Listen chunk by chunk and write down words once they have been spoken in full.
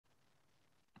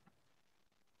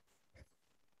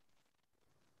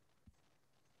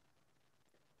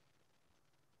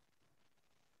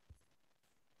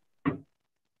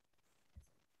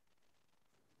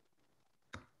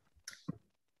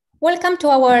Welcome to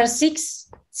our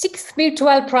sixth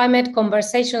virtual primate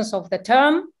conversations of the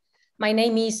term. My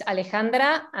name is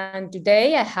Alejandra, and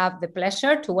today I have the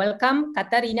pleasure to welcome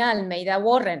Katarina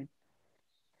Almeida-Warren.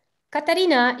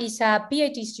 Katarina is a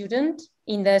PhD student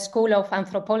in the School of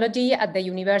Anthropology at the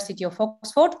University of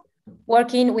Oxford,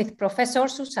 working with Professor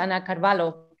Susana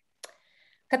Carvalho.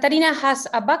 Katarina has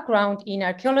a background in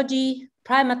archaeology,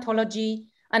 primatology,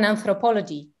 and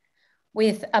anthropology,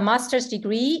 with a master's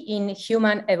degree in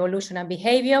human evolution and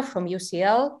behavior from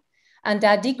UCL and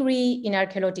a degree in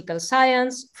archaeological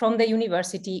science from the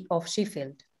University of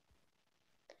Sheffield.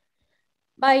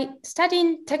 By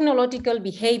studying technological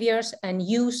behaviors and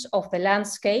use of the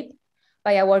landscape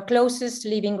by our closest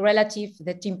living relative,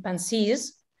 the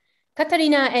chimpanzees,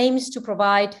 Katarina aims to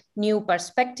provide new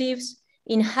perspectives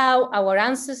in how our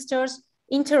ancestors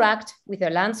interact with the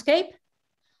landscape,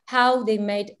 how they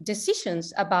made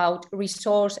decisions about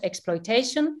resource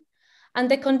exploitation, and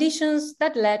the conditions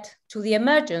that led to the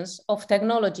emergence of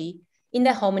technology in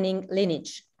the hominin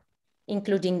lineage,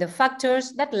 including the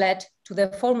factors that led to the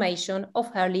formation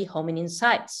of early hominin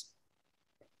sites.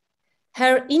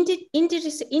 Her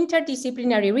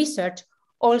interdisciplinary research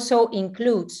also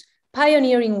includes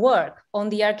pioneering work on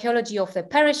the archaeology of the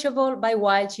perishable by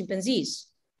wild chimpanzees,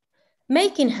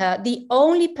 making her the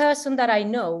only person that I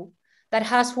know that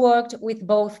has worked with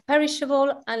both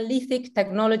perishable and lithic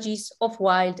technologies of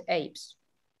wild apes.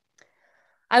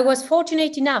 I was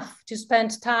fortunate enough to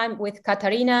spend time with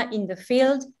Katarina in the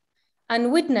field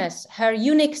and witness her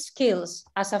unique skills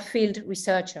as a field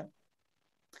researcher.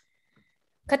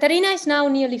 Katarina is now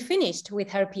nearly finished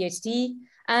with her PhD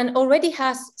and already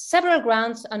has several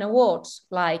grants and awards,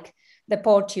 like the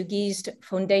Portuguese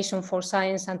Foundation for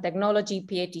Science and Technology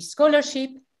PhD Scholarship,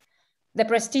 the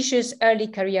prestigious Early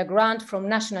Career Grant from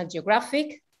National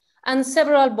Geographic, and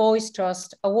several Boys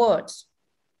Trust Awards.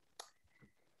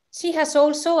 She has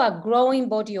also a growing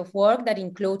body of work that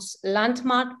includes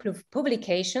landmark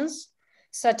publications,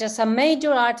 such as a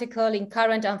major article in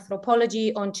Current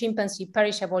Anthropology on chimpanzee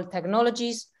perishable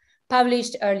technologies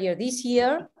published earlier this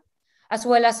year, as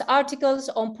well as articles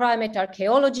on primate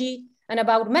archaeology and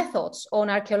about methods on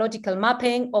archaeological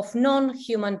mapping of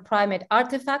non-human primate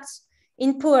artifacts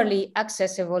in poorly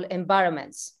accessible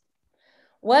environments.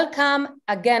 Welcome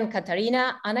again,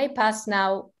 Katarina, and I pass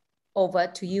now over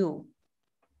to you.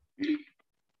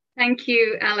 Thank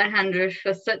you, Alejandra,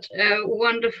 for such a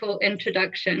wonderful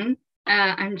introduction.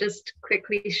 I'm just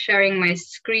quickly sharing my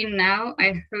screen now.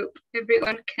 I hope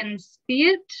everyone can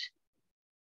see it.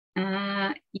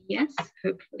 Yes,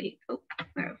 hopefully. Oh,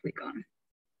 where have we gone?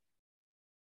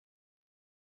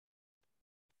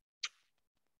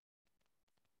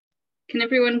 Can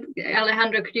everyone,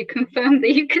 Alejandra, could you confirm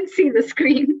that you can see the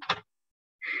screen?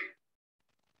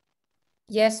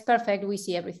 Yes, perfect. We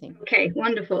see everything. Okay,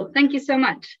 wonderful. Thank you so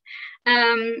much.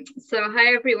 So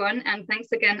hi, everyone, and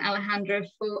thanks again, Alejandra,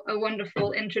 for a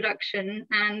wonderful introduction.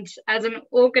 And as an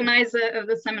organizer of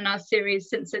the seminar series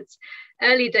since its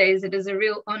early days, it is a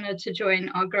real honor to join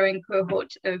our growing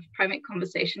cohort of Primate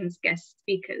Conversations guest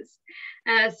speakers.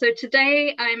 So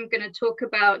today I'm going to talk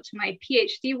about my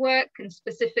PhD work, and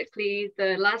specifically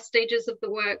the last stages of the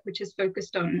work, which is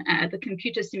focused on the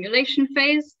computer simulation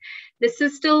phase. This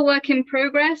is still work in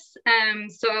progress,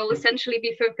 so I'll essentially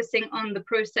be focusing on the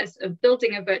process of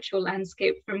building a virtual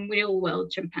landscape from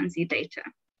real-world chimpanzee data.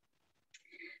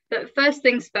 But first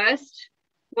things first,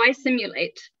 why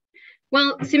simulate?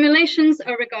 Well, simulations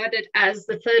are regarded as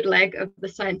the third leg of the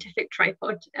scientific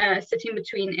tripod, sitting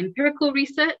between empirical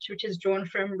research, which is drawn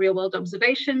from real-world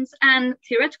observations, and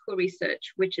theoretical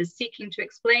research, which is seeking to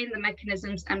explain the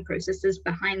mechanisms and processes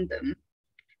behind them.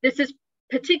 This is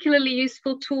particularly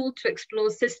useful tool to explore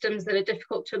systems that are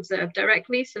difficult to observe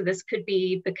directly. So this could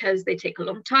be because they take a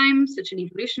long time, such an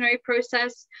evolutionary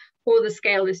process, or the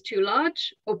scale is too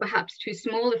large, or perhaps too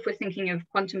small if we're thinking of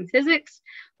quantum physics,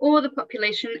 or the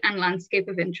population and landscape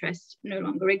of interest no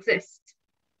longer exists.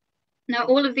 Now,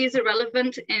 all of these are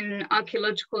relevant in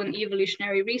archaeological and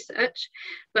evolutionary research,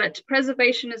 but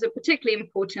preservation is a particularly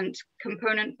important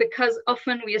component because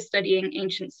often we are studying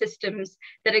ancient systems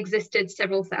that existed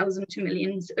several thousand to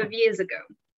millions of years ago.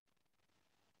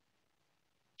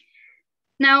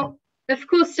 Now, of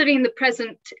course, studying the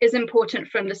present is important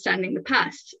for understanding the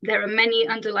past. There are many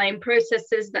underlying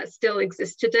processes that still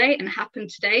exist today and happen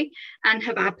today and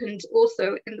have happened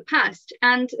also in the past.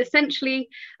 And essentially,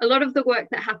 a lot of the work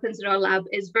that happens in our lab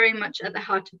is very much at the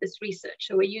heart of this research.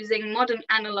 So we're using modern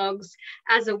analogs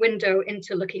as a window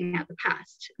into looking at the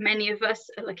past. Many of us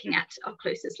are looking at our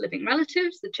closest living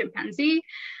relatives, the chimpanzee,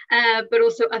 but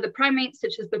also other primates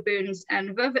such as baboons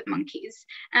and vervet monkeys.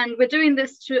 And we're doing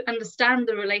this to understand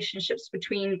the relationships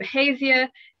between behavior,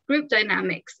 group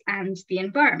dynamics, and the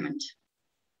environment.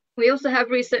 We also have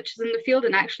researchers in the field,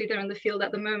 and actually they're in the field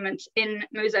at the moment in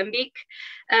Mozambique,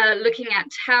 looking at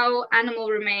how animal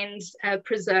remains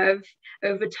preserve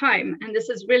over time. And this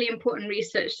is really important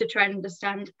research to try and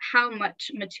understand how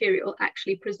much material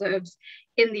actually preserves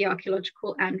in the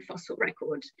archaeological and fossil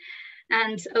record.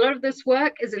 And a lot of this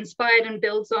work is inspired and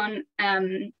builds on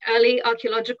early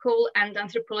archaeological and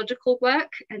anthropological work.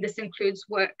 And this includes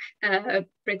work, for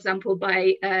example,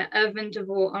 by Irvin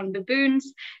Devore on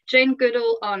baboons, Jane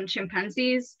Goodall on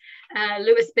chimpanzees,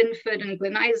 Lewis Binford and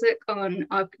Glenn Isaac on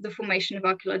the formation of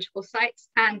archaeological sites,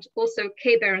 and also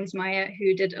Kay Behrens-Meyer,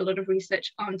 who did a lot of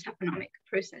research on taphonomic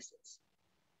processes.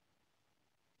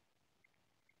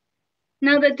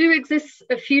 Now, there do exist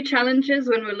a few challenges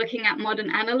when we're looking at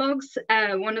modern analogues.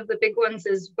 One of the big ones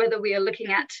is whether we are looking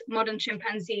at modern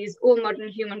chimpanzees or modern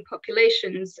human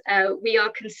populations. We are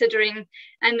considering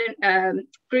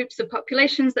groups of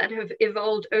populations that have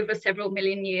evolved over several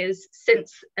million years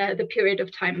since the period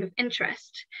of time of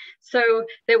interest. So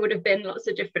there would have been lots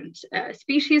of different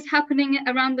species happening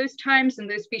around those times, and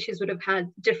those species would have had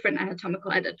different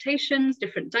anatomical adaptations,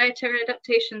 different dietary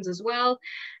adaptations as well,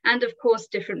 and of course,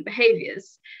 different behaviors.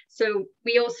 So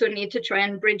we also need to try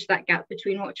and bridge that gap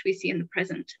between what we see in the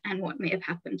present and what may have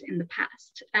happened in the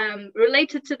past.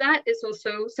 Related to that is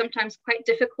also sometimes quite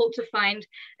difficult to find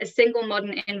a single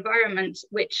modern environment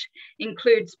which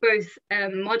includes both a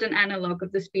modern analog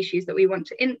of the species that we want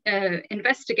to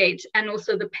investigate and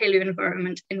also the paleo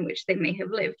environment in which they may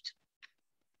have lived.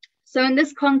 So in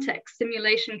this context,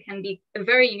 simulation can be a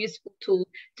very useful tool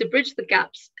to bridge the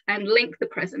gaps and link the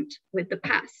present with the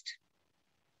past.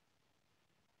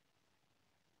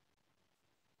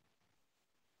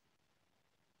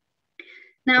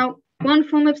 Now, one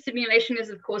form of simulation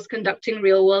is, of course, conducting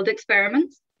real-world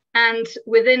experiments. And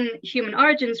within human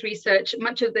origins research,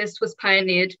 much of this was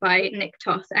pioneered by Nick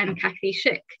Toth and Kathy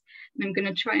Schick. And I'm going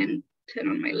to try and turn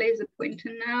on my laser pointer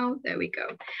now. There we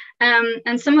go.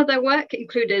 And some of their work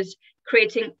included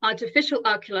creating artificial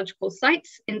archaeological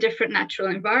sites in different natural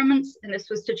environments. And this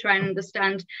was to try and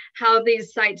understand how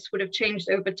these sites would have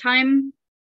changed over time,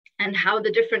 and how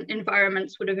the different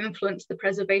environments would have influenced the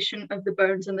preservation of the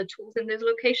bones and the tools in those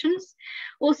locations.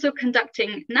 Also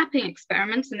conducting napping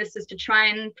experiments, and this is to try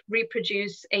and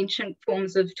reproduce ancient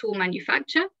forms of tool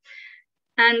manufacture.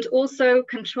 And also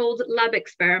controlled lab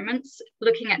experiments,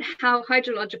 looking at how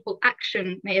hydrological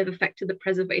action may have affected the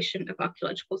preservation of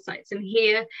archaeological sites. And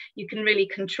here you can really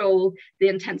control the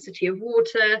intensity of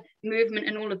water, movement,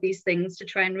 and all of these things to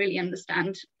try and really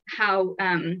understand how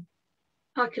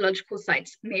archaeological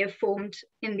sites may have formed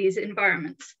in these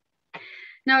environments.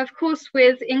 Now, of course,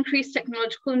 with increased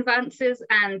technological advances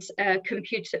and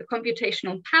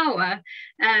computational power,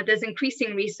 there's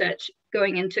increasing research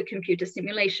going into computer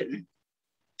simulation.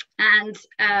 And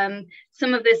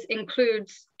some of this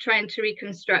includes trying to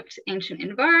reconstruct ancient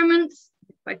environments.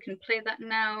 If I can play that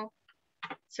now.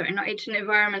 Sorry, not ancient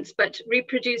environments, but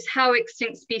reproduce how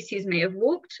extinct species may have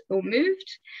walked or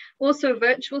moved. Also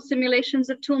virtual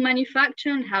simulations of tool manufacture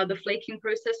and how the flaking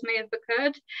process may have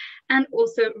occurred, and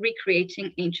also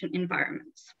recreating ancient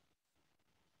environments.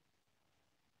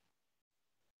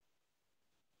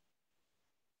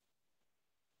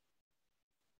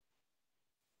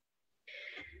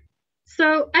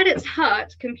 So at its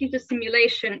heart, computer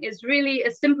simulation is really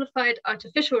a simplified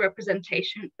artificial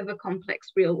representation of a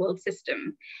complex real-world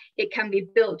system. It can be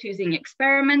built using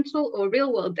experimental or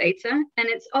real-world data, and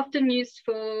it's often used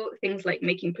for things like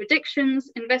making predictions,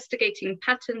 investigating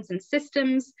patterns and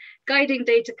systems, guiding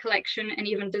data collection, and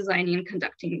even designing and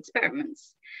conducting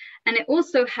experiments. And it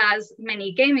also has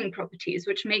many gaming properties,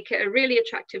 which make it a really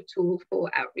attractive tool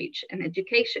for outreach and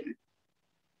education.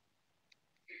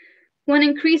 One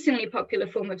increasingly popular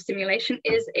form of simulation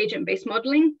is agent-based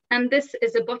modeling, and this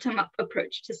is a bottom-up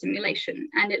approach to simulation,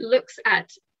 and it looks at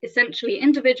essentially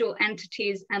individual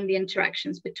entities and the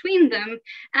interactions between them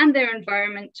and their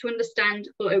environment to understand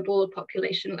global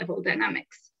population level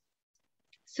dynamics.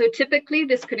 So typically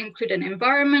this could include an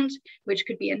environment, which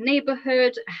could be a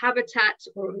neighborhood, a habitat,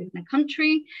 or even a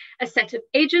country, a set of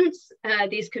agents.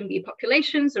 These can be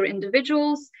populations or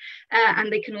individuals,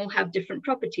 and they can all have different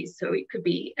properties. So it could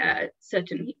be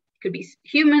could be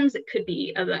humans, it could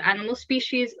be other animal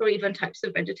species, or even types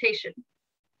of vegetation.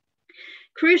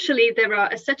 Crucially, there are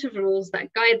a set of rules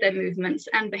that guide their movements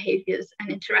and behaviors and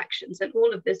interactions, and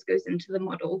all of this goes into the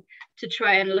model to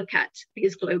try and look at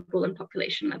these global and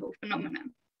population level phenomena.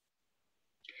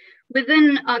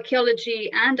 Within archaeology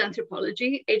and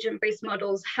anthropology, agent-based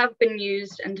models have been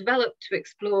used and developed to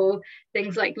explore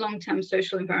things like long-term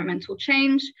social environmental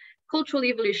change, cultural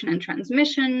evolution and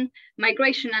transmission,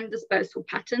 migration and dispersal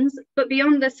patterns. But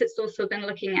beyond this, it's also been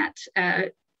looking at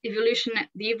the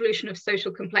evolution of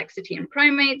social complexity in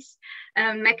primates,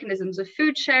 mechanisms of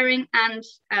food sharing, and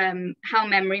how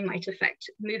memory might affect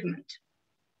movement.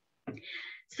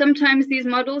 Sometimes these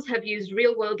models have used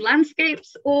real-world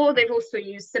landscapes, or they've also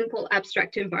used simple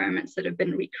abstract environments that have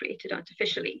been recreated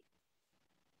artificially.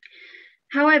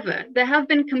 However, there have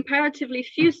been comparatively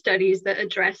few studies that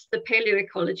address the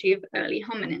paleoecology of early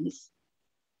hominins.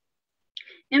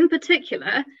 In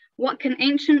particular, what can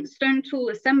ancient stone tool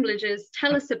assemblages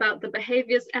tell us about the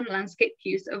behaviors and landscape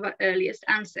use of our earliest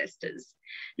ancestors?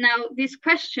 Now, this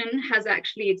question has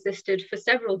actually existed for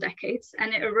several decades,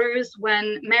 and it arose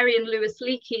when Mary and Lewis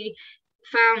Leakey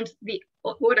found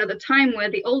what at the time were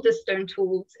the oldest stone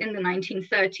tools in the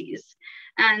 1930s.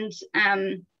 And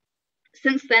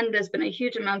since then, there's been a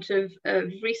huge amount of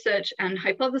research and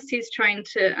hypotheses trying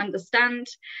to understand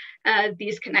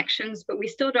these connections, but we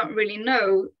still don't really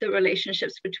know the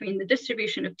relationships between the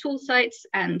distribution of tool sites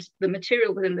and the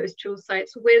material within those tool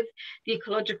sites with the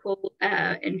ecological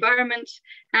environment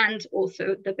and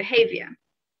also the behavior.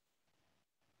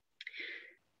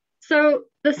 So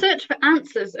the search for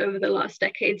answers over the last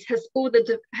decades has spurred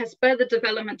the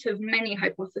development of many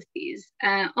hypotheses.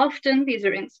 Often these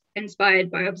are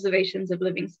inspired by observations of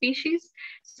living species.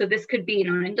 So this could be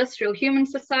non-industrial human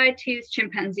societies,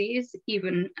 chimpanzees,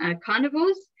 even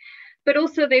carnivores. But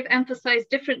also they've emphasized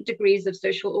different degrees of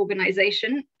social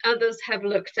organization. Others have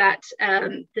looked at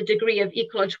the degree of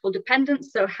ecological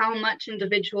dependence, so how much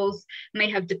individuals may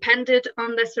have depended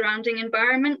on their surrounding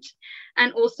environment,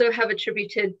 and also have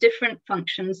attributed different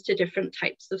functions to different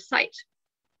types of site.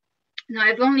 Now,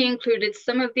 I've only included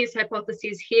some of these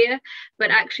hypotheses here,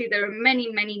 but actually there are many,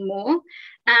 many more.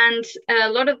 And a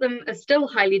lot of them are still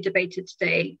highly debated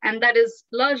today. And that is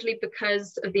largely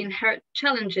because of the inherent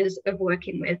challenges of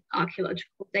working with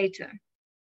archaeological data.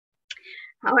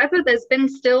 However, there's been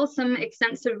still some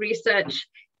extensive research,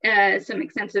 some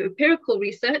extensive empirical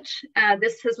research.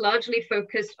 This has largely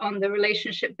focused on the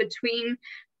relationship between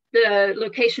the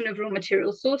location of raw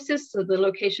material sources, so the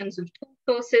locations of tool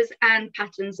sources, and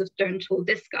patterns of stone tool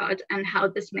discard, and how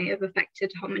this may have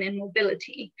affected hominin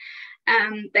mobility.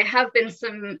 There have been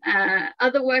some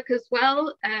other work as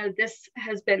well. This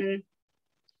has been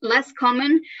less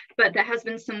common, but there has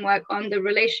been some work on the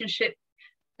relationship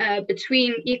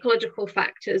between ecological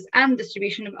factors and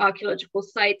distribution of archaeological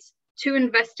sites to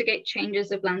investigate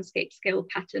changes of landscape scale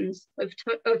patterns of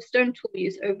stone tool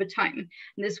use over time.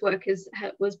 And this work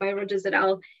was by Rogers et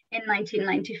al. In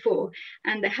 1994,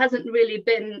 and there hasn't really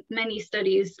been many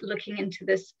studies looking into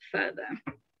this further.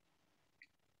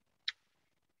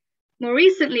 More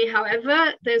recently,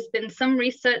 however, there's been some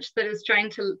research that is trying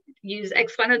to use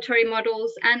explanatory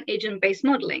models and agent-based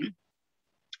modeling.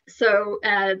 So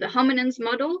the hominins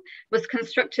model was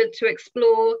constructed to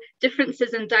explore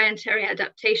differences in dietary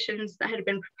adaptations that had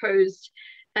been proposed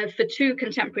for two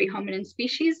contemporary hominin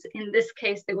species. In this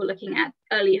case, they were looking at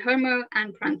early Homo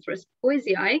and Paranthropus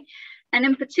boisei. And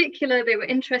in particular, they were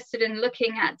interested in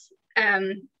looking at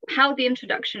how the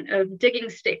introduction of digging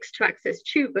sticks to access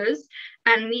tubers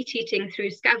and meat eating through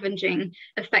scavenging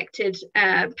affected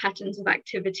patterns of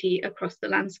activity across the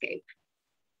landscape.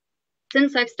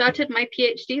 Since I've started my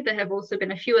PhD, there have also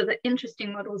been a few other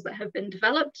interesting models that have been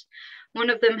developed. One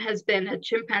of them has been a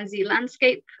chimpanzee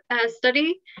landscape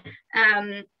study.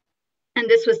 And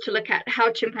this was to look at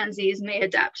how chimpanzees may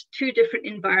adapt to different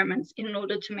environments in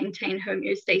order to maintain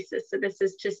homeostasis. So this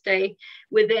is to stay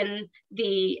within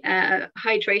the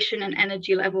hydration and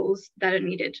energy levels that are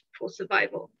needed for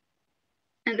survival.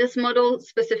 And this model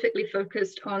specifically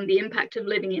focused on the impact of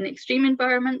living in extreme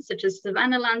environments, such as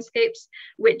savanna landscapes,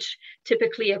 which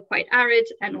typically are quite arid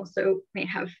and also may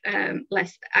have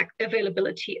less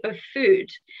availability of food.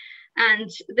 And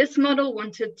this model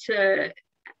wanted to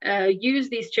use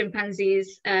these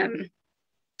chimpanzees,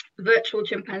 virtual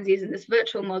chimpanzees in this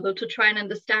virtual model, to try and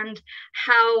understand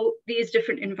how these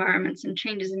different environments and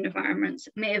changes in environments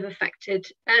may have affected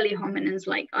early hominins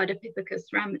like Ardipithecus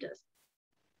ramidus.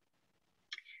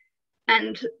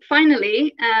 And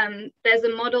finally, there's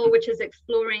a model which is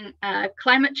exploring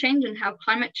climate change and how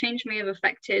climate change may have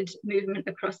affected movement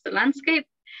across the landscape.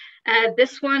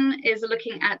 This one is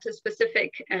looking at a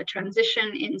specific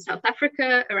transition in South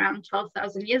Africa around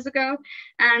 12,000 years ago.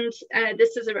 And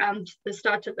this is around the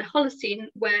start of the Holocene,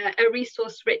 where a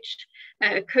resource-rich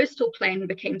coastal plain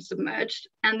became submerged.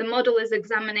 And the model is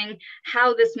examining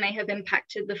how this may have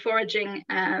impacted the foraging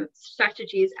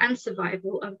strategies and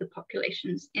survival of the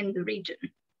populations in the region.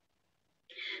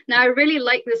 Now, I really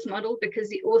like this model because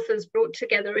the authors brought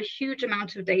together a huge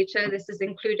amount of data. This is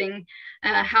including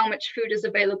how much food is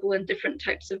available in different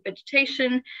types of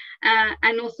vegetation,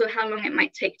 and also how long it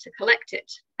might take to collect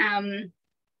it.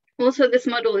 Also, this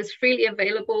model is freely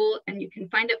available and you can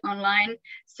find it online.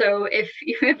 So if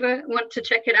you ever want to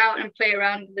check it out and play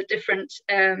around with the different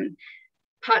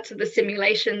parts of the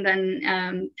simulation,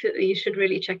 then you should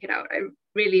really check it out. I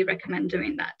really recommend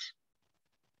doing that.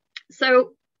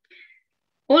 So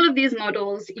all of these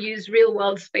models use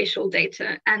real-world spatial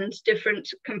data and different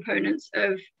components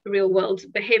of real-world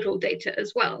behavioral data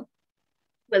as well,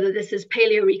 whether this is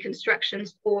paleo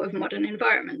reconstructions or of modern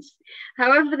environments.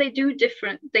 However, they do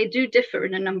differ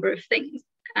in a number of things.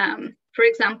 For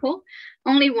example,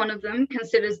 only one of them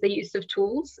considers the use of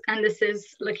tools, and this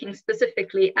is looking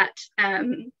specifically at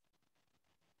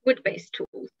wood-based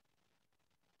tools.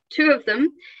 Two of them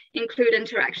include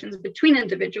interactions between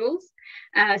individuals.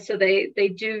 So they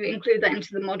do include that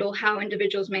into the model, how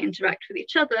individuals may interact with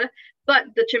each other. But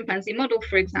the chimpanzee model,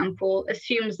 for example,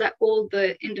 assumes that all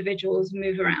the individuals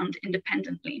move around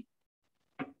independently.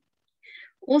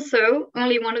 Also,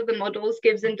 only one of the models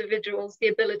gives individuals the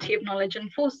ability of knowledge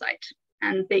and foresight,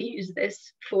 and they use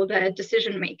this for their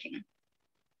decision-making.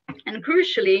 And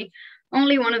crucially,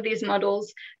 only one of these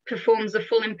models performs a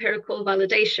full empirical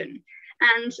validation.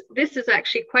 And this is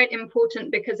actually quite important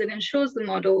because it ensures the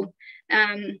model,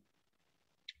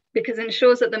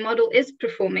 that the model is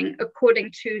performing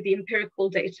according to the empirical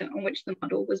data on which the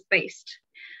model was based.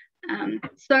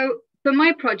 So for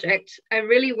my project, I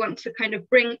really want to kind of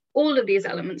bring all of these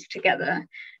elements together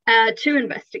to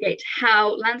investigate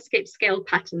how landscape scale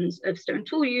patterns of stone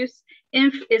tool use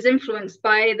is influenced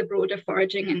by the broader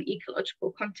foraging and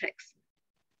ecological context.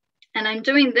 And I'm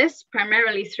doing this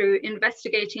primarily through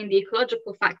investigating the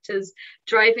ecological factors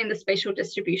driving the spatial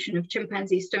distribution of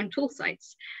chimpanzee stone tool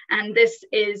sites. And this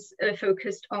is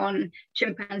focused on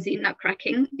chimpanzee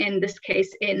nutcracking, in this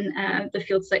case in the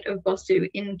field site of Bossou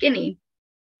in Guinea.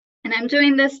 And I'm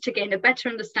doing this to gain a better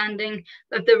understanding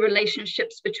of the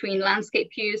relationships between landscape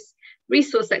use,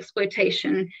 resource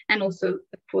exploitation, and also,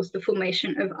 of course, the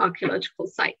formation of archaeological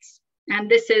sites.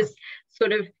 And this is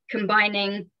sort of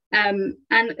combining modern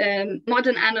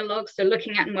analogs, so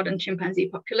looking at modern chimpanzee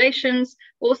populations,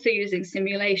 also using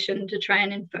simulation to try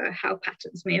and infer how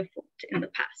patterns may have formed in the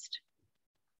past.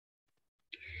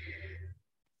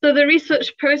 So the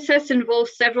research process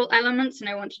involves several elements, and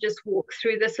I want to just walk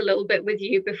through this a little bit with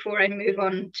you before I move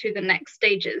on to the next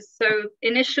stages. So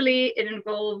initially, it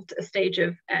involved a stage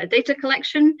of data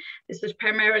collection. This was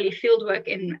primarily fieldwork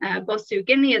in Bossou,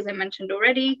 Guinea, as I mentioned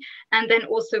already, and then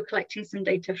also collecting some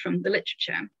data from the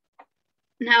literature.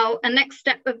 Now, a next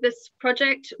step of this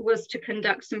project was to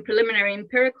conduct some preliminary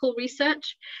empirical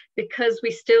research because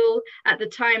we still, at the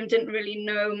time, didn't really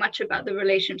know much about the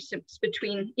relationships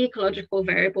between ecological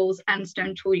variables and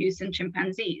stone tool use in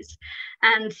chimpanzees.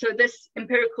 And so this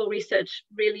empirical research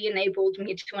really enabled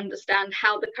me to understand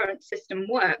how the current system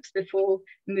works before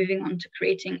moving on to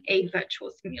creating a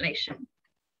virtual simulation.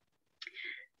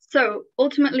 So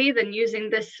ultimately, then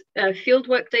using this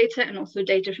fieldwork data and also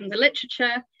data from the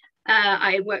literature,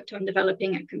 I worked on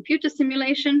developing a computer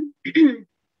simulation.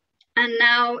 And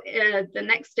now the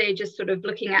next stage is sort of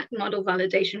looking at model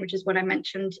validation, which is what I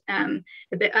mentioned a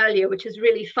bit earlier, which is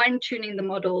really fine-tuning the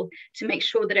model to make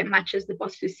sure that it matches the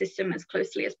Bossou system as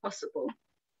closely as possible.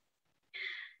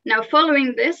 Now,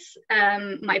 following this,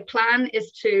 my plan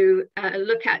is to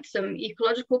look at some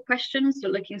ecological questions, so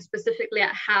looking specifically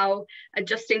at how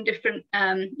adjusting different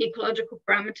ecological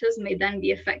parameters may then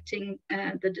be affecting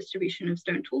the distribution of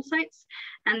stone tool sites.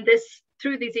 And this,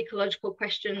 through these ecological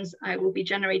questions, I will be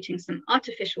generating some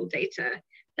artificial data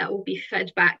that will be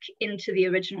fed back into the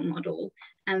original model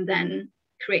and then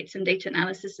create some data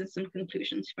analysis and some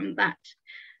conclusions from that.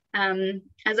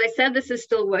 As I said, this is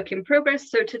still work in progress.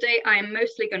 So today I am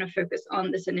mostly going to focus on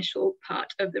this initial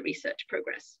part of the research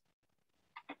progress.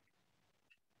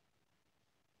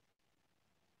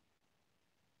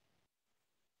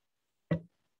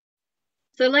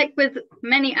 So like with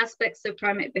many aspects of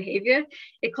primate behavior,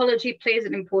 ecology plays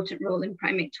an important role in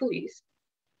primate tool use.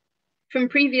 From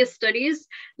previous studies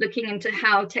looking into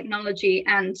how technology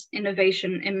and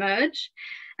innovation emerge,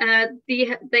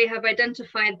 They have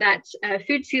identified that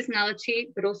food seasonality,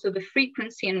 but also the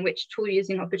frequency in which tool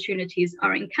using opportunities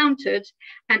are encountered,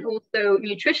 and also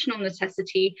nutritional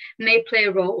necessity may play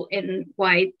a role in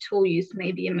why tool use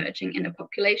may be emerging in a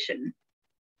population.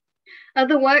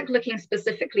 Other work looking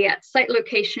specifically at site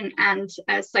location and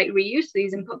site reuse,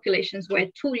 these in populations where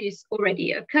tool use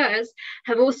already occurs,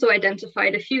 have also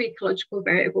identified a few ecological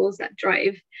variables that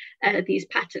drive these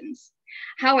patterns.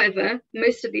 However,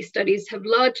 most of these studies have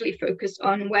largely focused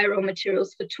on where raw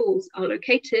materials for tools are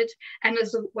located, and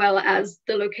as well as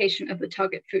the location of the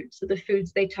target foods, so the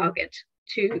foods they target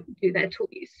to do their tool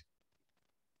use.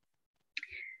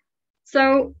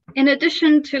 So in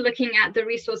addition to looking at the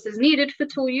resources needed for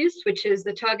tool use, which is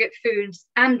the target foods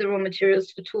and the raw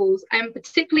materials for tools, I'm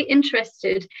particularly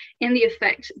interested in the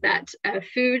effect that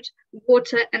food,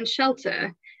 water, and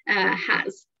shelter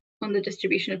has on the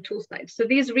distribution of tool sites. So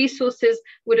these resources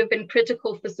would have been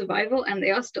critical for survival, and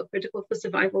they are still critical for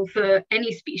survival for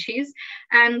any species.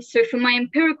 And so for my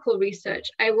empirical research,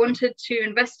 I wanted to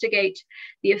investigate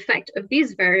the effect of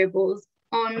these variables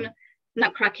on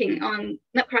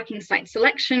nutcracking site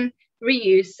selection,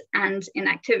 reuse, and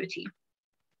inactivity.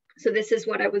 So this is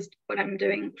what I'm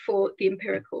doing for the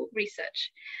empirical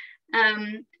research.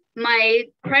 My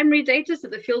primary data, so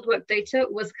the fieldwork data,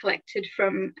 was collected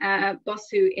from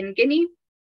Bossou in Guinea.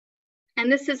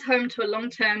 And this is home to a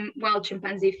long-term wild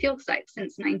chimpanzee field site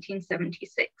since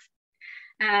 1976.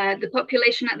 The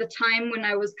population at the time when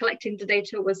I was collecting the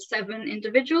data was 7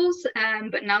 individuals,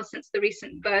 but now since the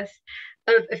recent birth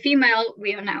of a female,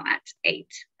 we are now at 8.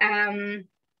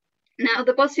 Now,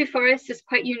 the Bossou forest is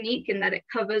quite unique in that it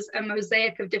covers a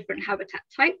mosaic of different habitat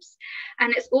types,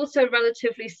 and it's also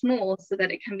relatively small so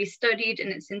that it can be studied in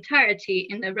its entirety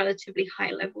in a relatively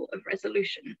high level of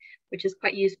resolution, which is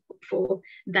quite useful for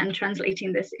then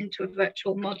translating this into a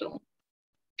virtual model.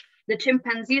 The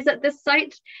chimpanzees at this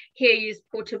site here use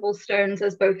portable stones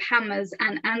as both hammers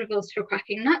and anvils for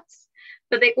cracking nuts,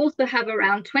 but they also have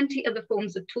around 20 other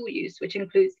forms of tool use, which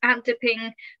includes ant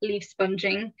dipping, leaf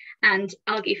sponging, and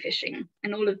algae fishing.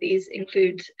 And all of these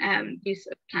include use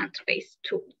of plant-based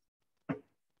tools.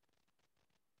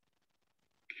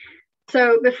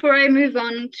 So before I move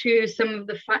on to some of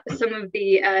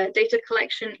the data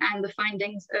collection and the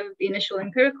findings of the initial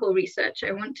empirical research,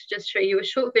 I want to just show you a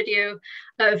short video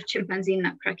of chimpanzee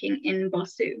nutcracking in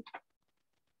Bossou.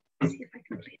 Let's see if I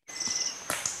can play this.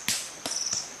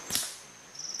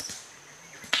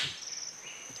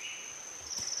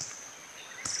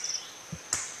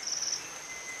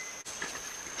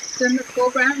 So in the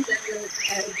foreground, there's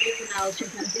a juvenile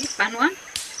chimpanzee, Fanwa,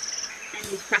 and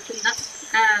he's cracking nuts.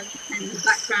 And in the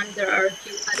background, there are a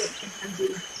few adult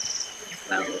chimpanzees as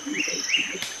well engaged in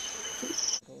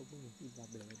this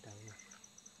activity.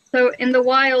 So in the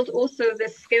wild, also,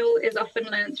 this skill is often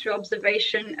learned through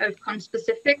observation of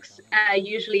conspecifics,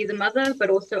 usually the mother, but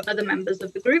also other members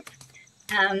of the group.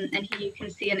 And here you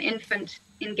can see an infant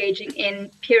engaging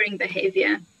in peering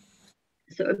behavior,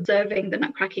 so observing the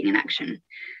nutcracking in action.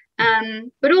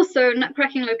 But also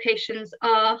nutcracking locations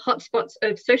are hotspots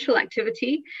of social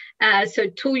activity. So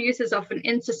tool use is often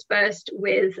interspersed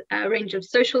with a range of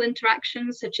social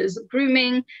interactions such as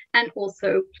grooming and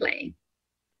also play.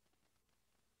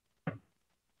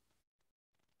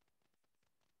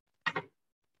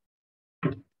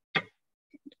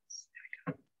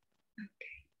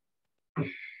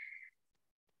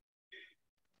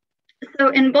 So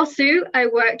in Bossou, I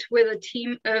worked with a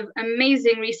team of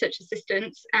amazing research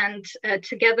assistants, and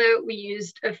together we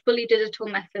used a fully digital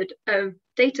method of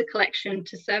data collection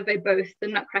to survey both the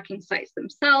nutcracking sites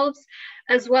themselves,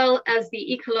 as well as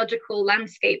the ecological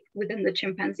landscape within the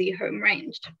chimpanzee home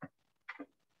range.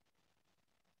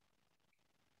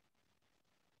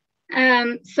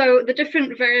 So the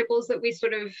different variables that we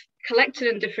sort of collected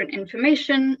in different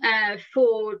information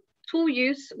for tool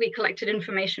use, we collected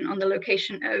information on the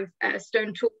location of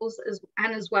stone tools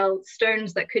as well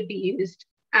stones that could be used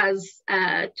as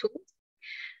tools.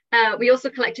 We also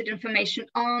collected information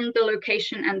on the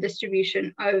location and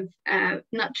distribution of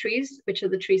nut trees, which are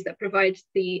the trees that provide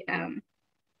the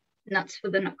nuts for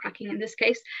the nutcracking in this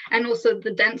case, and also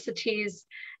the densities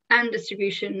and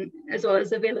distribution, as well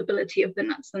as availability of the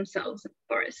nuts themselves in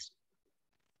the forest.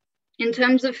 In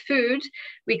terms of food,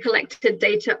 we collected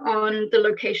data on the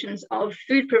locations of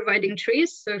food providing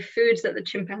trees, so foods that the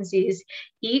chimpanzees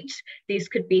eat. These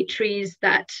could be trees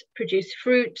that produce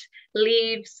fruit,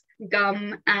 leaves,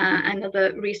 gum, and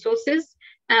other resources.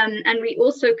 And we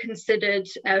also considered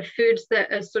foods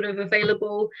that are sort of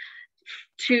available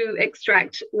to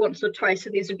extract once or twice. So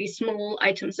these would be small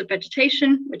items of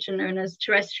vegetation, which are known as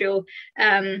terrestrial.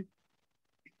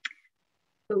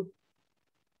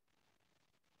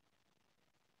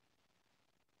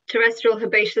 terrestrial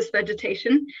herbaceous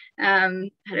vegetation. Had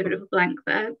a bit of a blank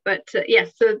there, but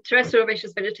yes, so terrestrial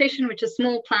herbaceous vegetation, which are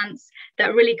small plants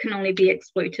that really can only be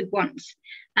exploited once.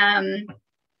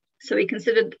 So we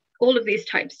considered all of these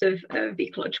types of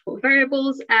ecological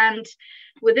variables, and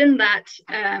within that,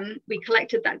 we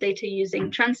collected that data using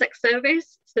transect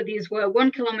surveys. So these were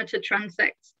 1 kilometer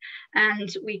transects, and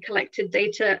we collected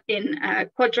data in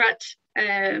quadrats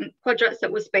that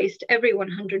were spaced every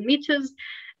 100 meters,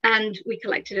 and we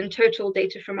collected in total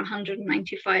data from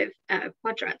 195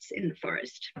 quadrats in the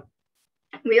forest.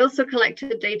 We also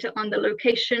collected data on the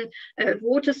location of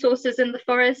water sources in the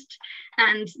forest,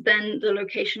 and then the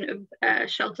location of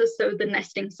shelters, so the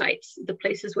nesting sites, the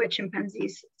places where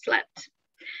chimpanzees slept.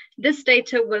 This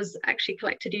data was actually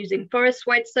collected using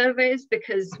forest-wide surveys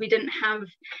because we didn't have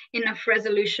enough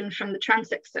resolution from the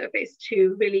transect surveys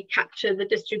to really capture the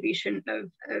distribution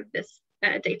of this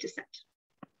data set.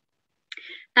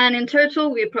 And in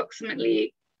total, we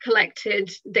approximately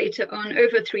collected data on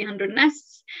over 300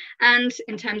 nests. And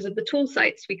in terms of the tool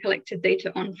sites, we collected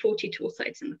data on 40 tool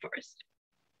sites in the forest.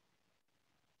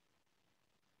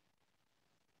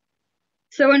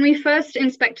 So when we first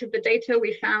inspected the data,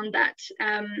 we found that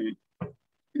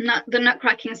the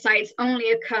nut-cracking sites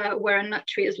only occur where a nut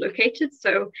tree is located.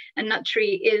 So a nut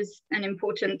tree is an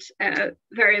important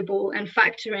variable and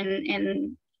factor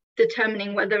in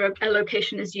determining whether a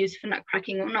location is used for nut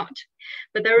cracking or not.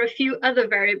 But there are a few other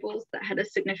variables that had a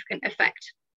significant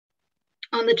effect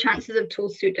on the chances of tool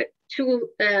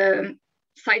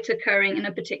site occurring in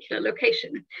a particular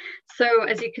location. So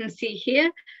as you can see here,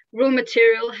 raw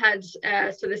material had,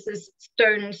 so this is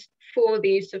stones for the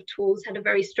use of tools, had a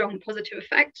very strong positive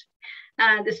effect.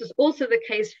 This was also the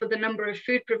case for the number of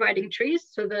food providing trees.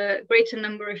 So the greater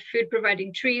number of food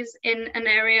providing trees in an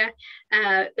area,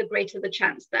 the greater the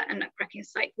chance that a nutcracking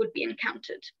site would be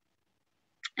encountered.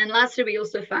 And lastly, we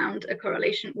also found a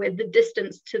correlation with the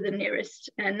distance to the nearest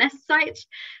nest site.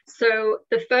 So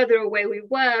the further away we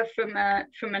were from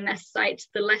a nest site,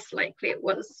 the less likely it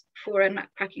was for a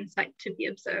nutcracking site to be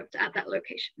observed at that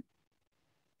location.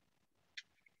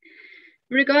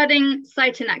 Regarding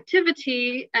site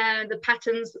inactivity, the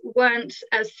patterns weren't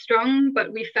as strong,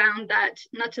 but we found that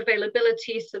nut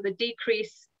availability, so the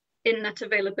decrease in nut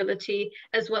availability,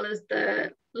 as well as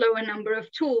the lower number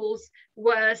of tools,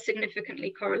 were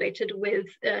significantly correlated with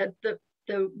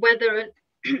whether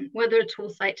a tool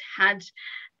site had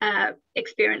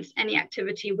experienced any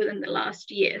activity within the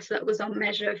last year. So that was our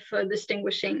measure for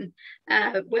distinguishing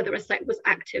whether a site was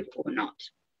active or not.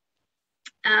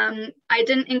 I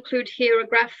didn't include here a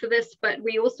graph for this, but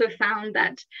we also found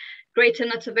that greater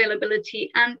nut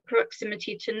availability and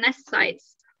proximity to nest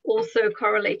sites also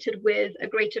correlated with a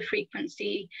greater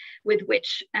frequency with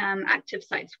which active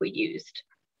sites were used.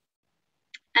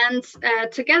 And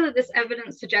together, this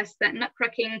evidence suggests that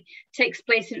nutcracking takes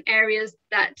place in areas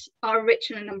that are rich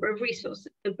in a number of resources,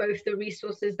 both the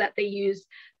resources that they use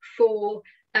for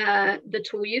the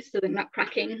tool use, so the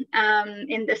nutcracking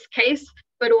in this case,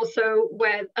 but also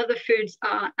where other foods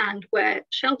are and where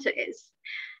shelter is.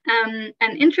 And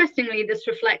interestingly, this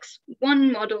reflects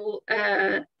one model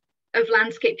of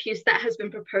landscape use that has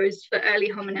been proposed for early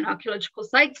hominin archaeological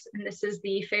sites, and this is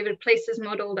the favored places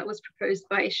model that was proposed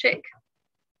by Schick.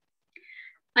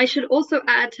 I should also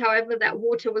add, however, that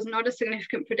water was not a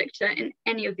significant predictor in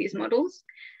any of these models.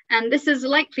 And this is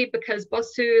likely because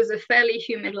Bossou is a fairly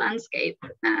humid landscape.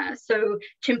 So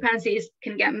chimpanzees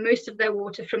can get most of their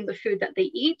water from the food that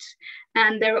they eat.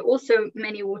 And there are also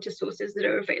many water sources that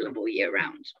are available year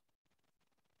round.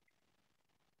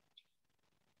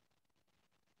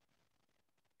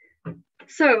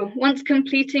 So once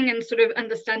completing and sort of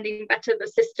understanding better the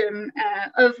system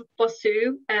of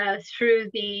Bossou through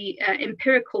the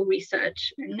empirical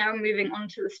research, and now moving on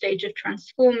to the stage of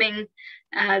transforming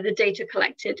the data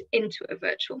collected into a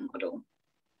virtual model.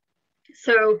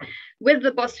 So with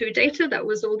the Bossou data, that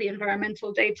was all the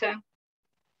environmental data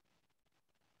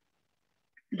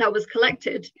that was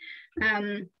collected,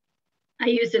 I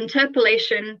used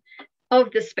interpolation of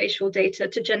the spatial data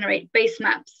to generate base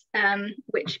maps,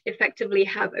 which effectively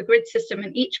have a grid system,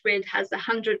 and each grid has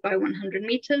 100 by 100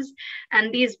 meters.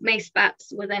 And these base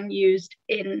maps were then used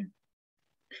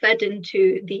fed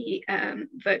into the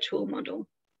virtual model.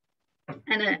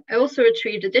 And I also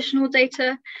retrieved additional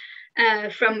data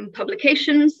from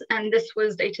publications, and this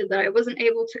was data that I wasn't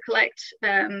able to collect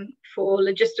for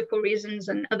logistical reasons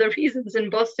and other reasons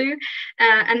in Bossou.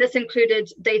 And this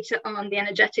included data on the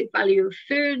energetic value of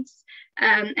foods,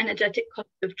 energetic cost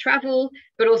of travel,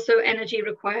 but also energy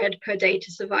required per day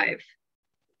to survive.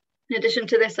 In addition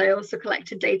to this, I also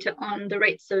collected data on the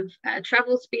rates of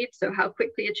travel speed, so how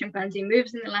quickly a chimpanzee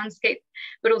moves in the landscape,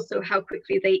 but also how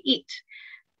quickly they eat.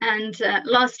 And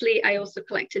lastly, I also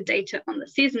collected data on the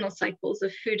seasonal cycles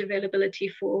of food availability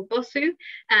for Bosu,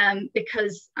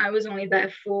 because I was only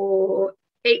there for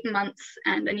 8 months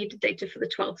and I needed data for the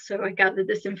 12th. So I gathered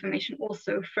this information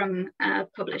also from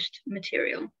published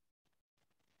material.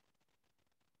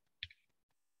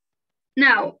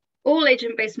 Now, all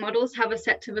agent-based models have a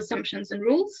set of assumptions and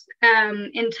rules.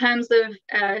 In terms of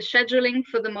scheduling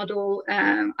for the model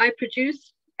I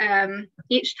produced,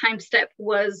 each time step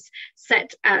was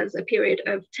set as a period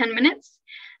of 10 minutes.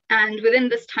 And within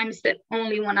this time step,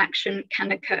 only one action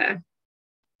can occur.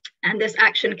 And this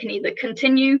action can either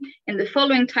continue in the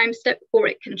following time step or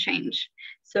it can change.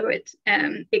 So it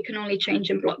can only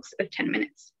change in blocks of 10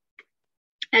 minutes.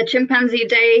 A chimpanzee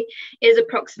day is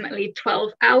approximately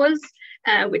 12 hours,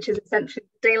 which is essentially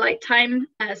daylight time.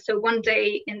 So one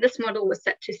day in this model was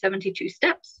set to 72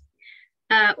 steps.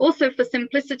 Also for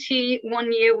simplicity,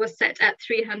 1 year was set at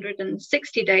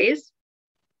 360 days.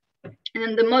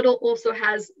 And the model also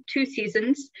has 2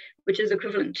 seasons, which is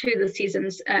equivalent to the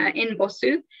seasons in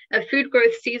Bosu, a food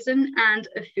growth season and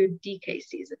a food decay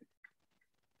season.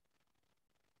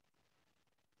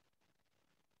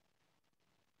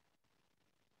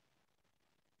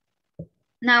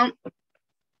 Now,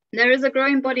 there is a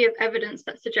growing body of evidence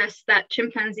that suggests that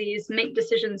chimpanzees make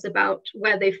decisions about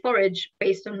where they forage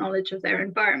based on knowledge of their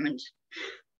environment.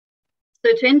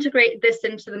 So to integrate this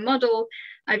into the model,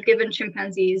 I've given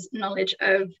chimpanzees knowledge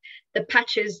of the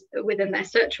patches within their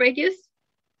search radius.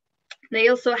 They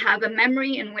also have a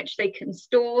memory in which they can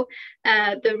store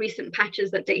the recent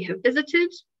patches that they have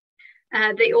visited.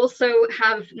 They also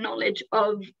have knowledge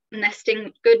of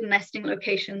good nesting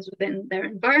locations within their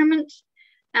environment.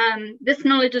 This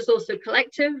knowledge is also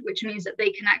collective, which means that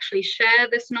they can actually share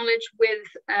this knowledge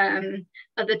with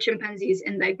other chimpanzees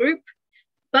in their group,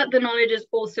 but the knowledge is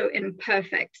also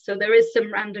imperfect. So there is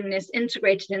some randomness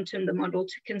integrated into the model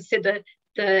to consider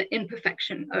the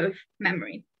imperfection of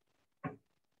memory.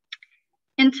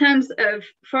 In terms of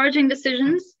foraging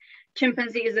decisions,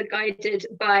 chimpanzees are guided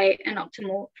by an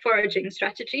optimal foraging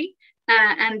strategy.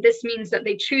 And this means that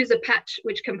they choose a patch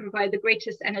which can provide the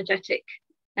greatest energetic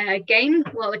gain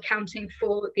while accounting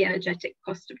for the energetic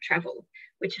cost of travel,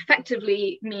 which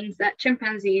effectively means that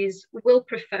chimpanzees will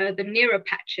prefer the nearer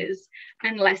patches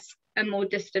unless a more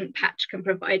distant patch can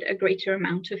provide a greater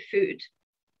amount of food.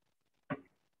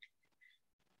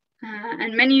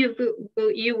 And many of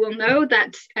you will know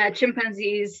that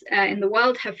chimpanzees in the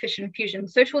wild have fission fusion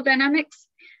social dynamics,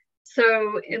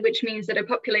 which means that a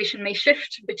population may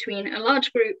shift between a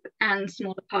large group and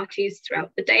smaller parties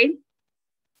throughout the day.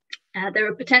 There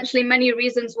are potentially many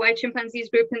reasons why chimpanzees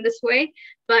group in this way,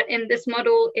 but in this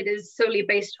model, it is solely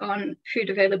based on food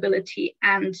availability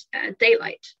and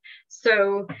daylight.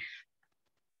 So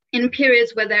in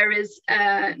periods where there is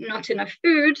not enough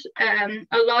food,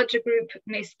 a larger group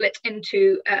may split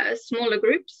into smaller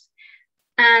groups,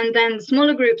 and then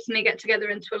smaller groups may get together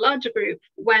into a larger group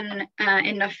when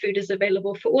enough food is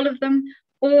available for all of them,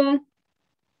 or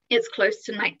it's close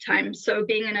to nighttime. So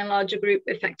being in a larger group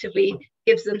effectively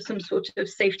gives them some sort of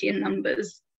safety in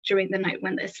numbers during the night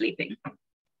when they're sleeping.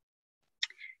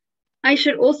 I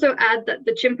should also add that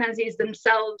the chimpanzees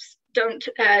themselves don't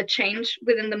change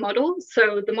within the model.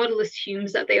 So the model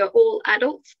assumes that they are all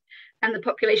adults and the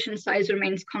population size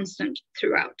remains constant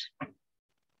throughout.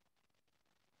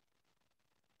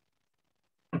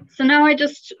 So now I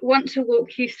just want to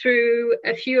walk you through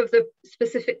a few of the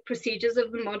specific procedures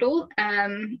of the model,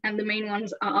 and the main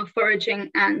ones are foraging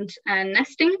and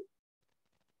nesting.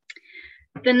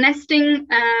 The nesting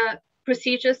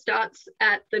procedure starts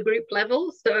at the group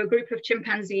level. So a group of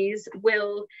chimpanzees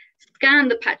will scan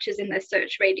the patches in their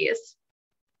search radius.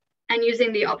 And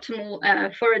using the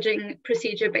optimal foraging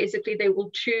procedure, basically they will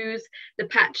choose the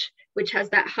patch which has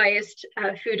that highest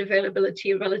food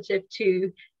availability relative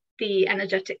to the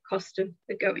energetic cost of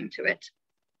going to it.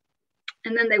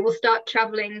 And then they will start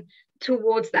traveling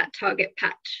towards that target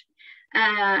patch.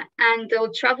 And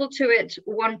they'll travel to it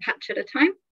one patch at a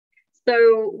time.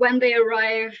 So when they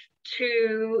arrive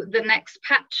to the next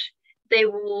patch, they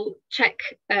will check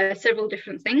several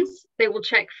different things. They will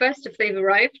check first if they've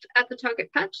arrived at the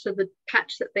target patch, so the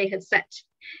patch that they had set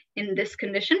in this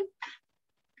condition.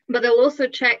 But they'll also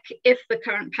check if the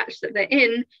current patch that they're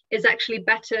in is actually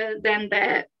better than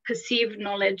their perceived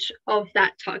knowledge of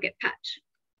that target patch.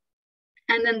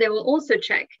 And then they will also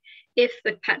check if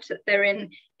the patch that they're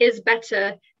in is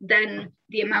better than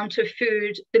the amount of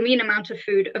food, the mean amount of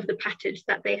food of the patch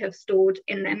that they have stored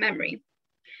in their memory.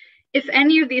 If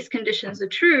any of these conditions are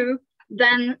true,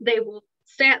 then they will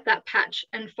stay at that patch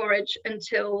and forage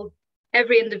until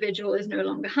every individual is no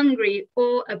longer hungry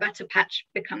or a better patch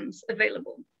becomes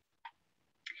available.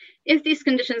 If these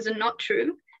conditions are not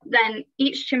true, then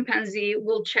each chimpanzee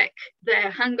will check their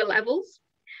hunger levels.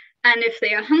 And if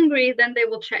they are hungry, then they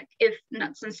will check if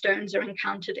nuts and stones are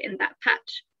encountered in that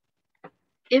patch.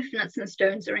 If nuts and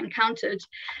stones are encountered,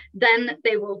 then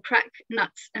they will crack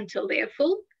nuts until they are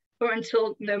full or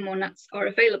until no more nuts are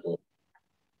available.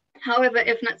 However,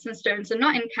 if nuts and stones are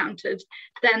not encountered,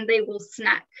 then they will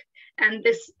snack. And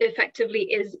this effectively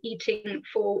is eating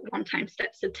for one-time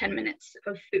steps of 10 minutes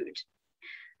of food.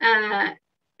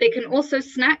 They can also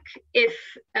snack if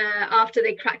after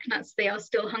they crack nuts, they are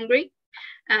still hungry.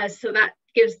 So that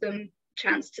gives them a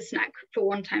chance to snack for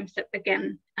one-time step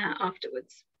again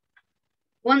afterwards.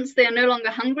 Once they are no longer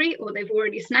hungry or they've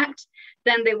already snacked,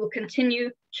 then they will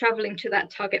continue traveling to that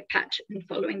target patch and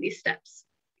following these steps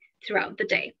throughout the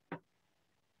day.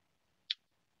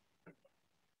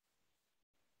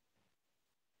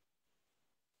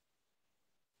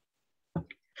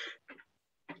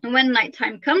 And when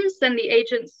nighttime comes, then the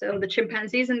agents, so the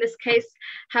chimpanzees in this case,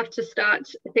 have to start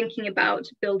thinking about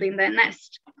building their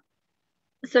nest.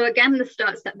 So again, this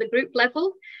starts at the group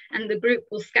level, and the group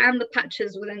will scan the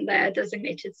patches within their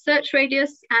designated search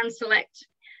radius and select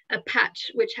a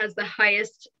patch which has the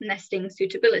highest nesting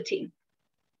suitability.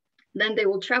 Then they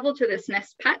will travel to this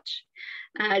nest patch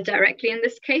directly in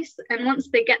this case. And once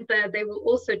they get there, they will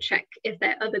also check if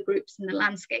there are other groups in the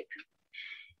landscape.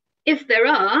 If there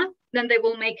are, then they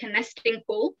will make a nesting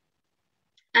call.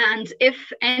 And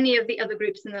if any of the other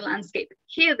groups in the landscape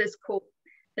hear this call,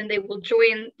 then they will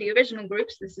join the original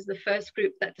groups. This is the first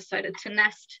group that decided to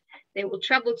nest. They will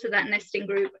travel to that nesting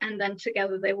group, and then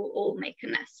together they will all make a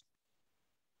nest.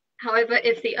 However,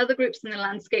 if the other groups in the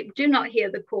landscape do not hear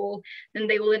the call, then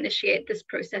they will initiate this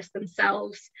process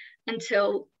themselves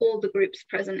until all the groups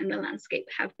present in the landscape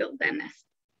have built their nest.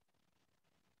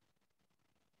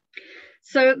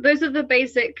 So those are the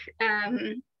basic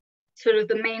sort of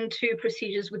the main two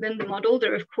procedures within the model.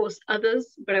 There are of course others,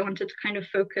 but I wanted to kind of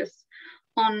focus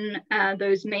on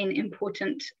those main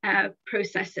important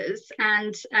processes.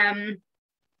 And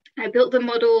I built the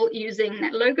model using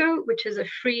NetLogo, which is a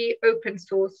free open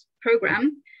source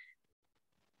program.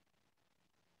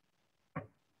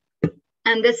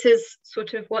 And this is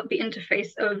sort of what the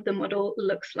interface of the model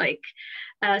looks like.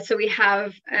 So we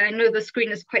have, I know the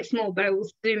screen is quite small, but I will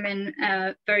zoom in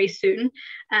very soon.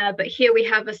 But here we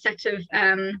have a set of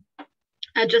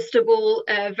adjustable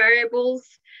variables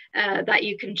that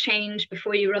you can change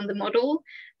before you run the model.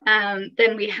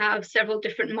 Then we have several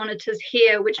different monitors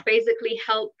here, which basically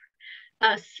help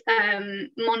us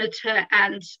monitor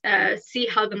and see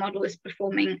how the model is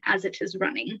performing as it is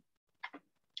running.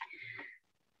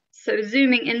 So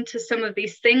zooming into some of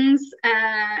these things,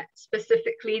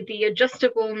 specifically the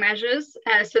adjustable measures.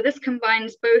 So this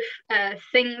combines both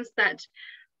things that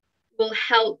will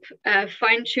help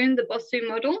fine-tune the BOSU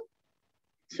model,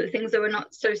 so things that we're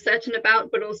not so certain about,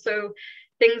 but also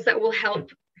things that will help,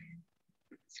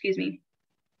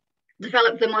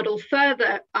 develop the model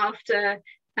further after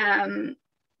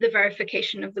the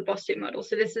verification of the BOSU model.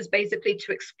 So this is basically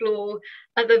to explore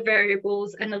other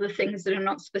variables and other things that are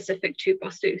not specific to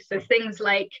BOSU. So things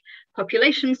like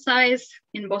population size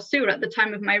in BOSU, at the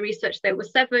time of my research, there were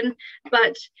 7,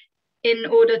 but in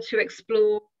order to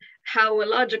explore how a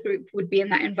larger group would be in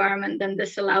that environment, then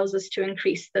this allows us to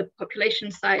increase the population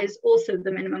size, also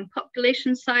the minimum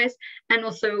population size, and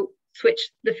also switch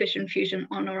the fission fusion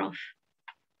on or off.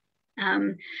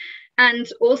 And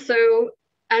also,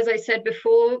 as I said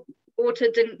before, water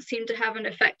didn't seem to have an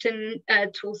effect in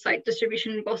tool site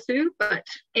distribution in BOSU, but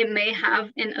it may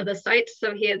have in other sites.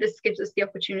 So here, this gives us the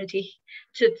opportunity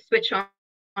to switch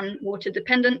on water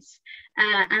dependence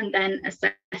and then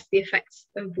assess the effects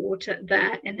of water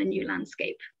there in the new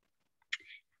landscape.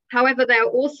 However, there are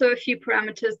also a few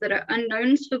parameters that are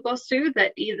unknowns for BOSU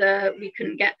that either we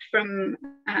couldn't get from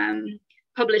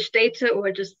published data or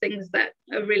just things that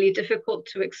are really difficult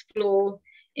to explore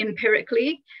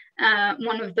empirically.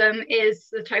 One of them is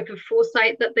the type of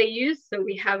foresight that they use. So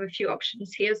we have a few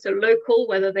options here. So local,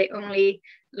 whether they only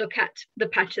look at the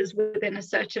patches within a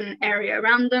certain area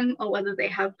around them, or whether they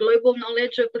have global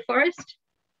knowledge of the forest.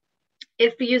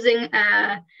 If using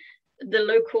the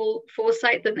local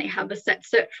foresight, then they have a set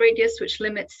search radius, which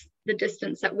limits the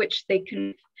distance at which they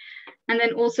can. And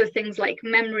then also things like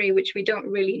memory, which we don't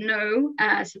really know.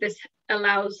 So this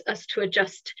allows us to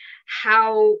adjust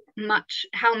how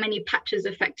many patches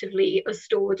effectively are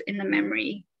stored in the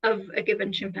memory of a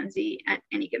given chimpanzee at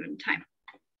any given time.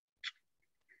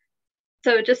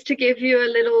 So just to give you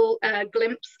a little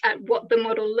glimpse at what the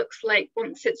model looks like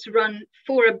once it's run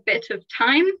for a bit of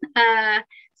time.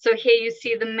 So here you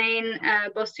see the main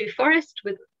Bossou forest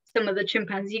with some of the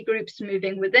chimpanzee groups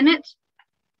moving within it.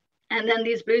 And then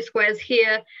these blue squares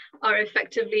here are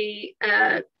effectively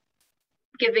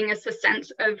giving us a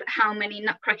sense of how many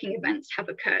nutcracking events have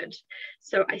occurred.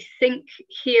 So I think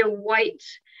here white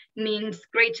means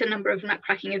greater number of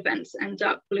nutcracking events and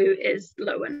dark blue is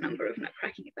lower number of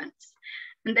nutcracking events.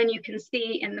 And then you can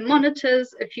see in the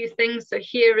monitors a few things. So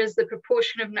here is the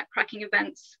proportion of nutcracking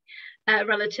events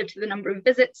relative to the number of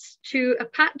visits to a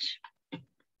patch.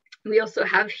 We also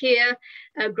have here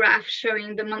a graph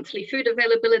showing the monthly food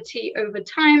availability over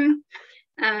time.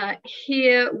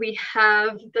 Here we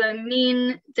have the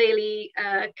mean daily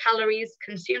calories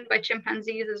consumed by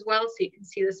chimpanzees as well. So you can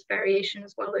see this variation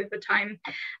as well over time.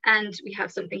 And we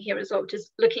have something here as well,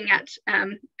 just looking at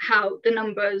how the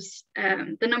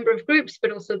number of groups,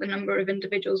 but also the number of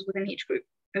individuals within each group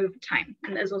over time.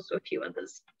 And there's also a few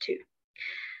others too.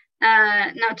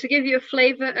 Now, to give you a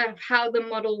flavor of how the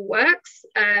model works,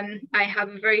 I have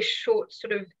a very short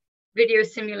sort of video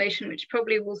simulation, which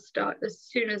probably will start as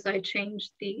soon as I change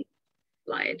the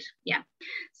slide. Yeah.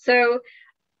 So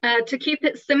to keep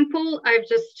it simple, I've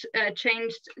just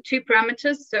changed 2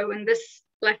 parameters. So in this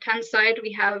left-hand side,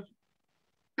 we have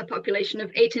a population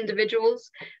of 8 individuals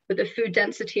with a food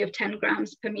density of 10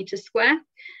 grams per meter square.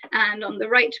 And on the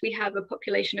right, we have a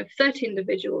population of 30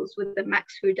 individuals with a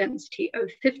max food density of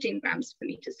 15 grams per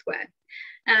meter square.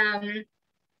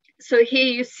 So here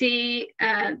you see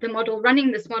the model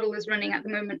running. This model is running at the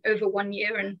moment over 1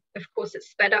 year, and of course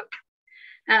it's sped up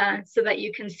so that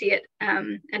you can see it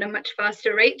at a much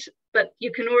faster rate. But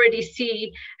you can already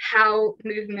see how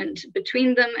movement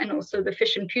between them and also the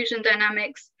fission fusion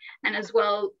dynamics, and as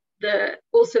well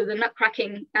also the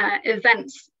nutcracking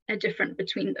events are different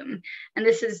between them. And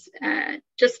this is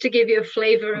just to give you a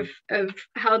flavor of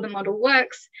how the model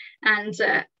works and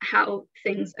how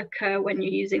things occur when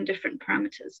you're using different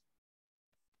parameters.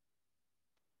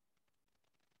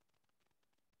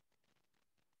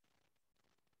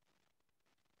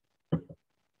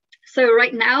 So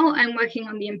right now I'm working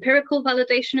on the empirical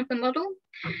validation of the model.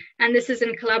 And this is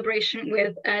in collaboration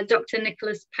with Dr.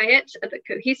 Nicholas Payet at the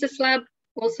Cohesis Lab,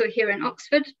 also here in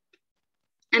Oxford.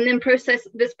 And then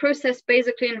this process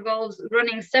basically involves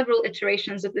running several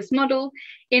iterations of this model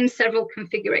in several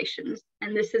configurations.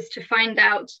 And this is to find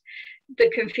out the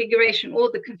configuration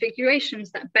or the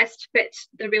configurations that best fit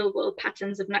the real world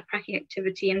patterns of nutcracking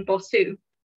activity in Bossou.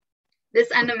 This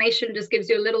animation just gives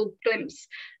you a little glimpse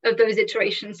of those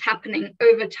iterations happening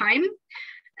over time.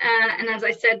 And as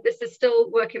I said, this is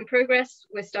still work in progress.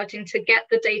 We're starting to get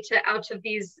the data out of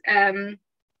these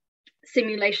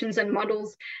simulations and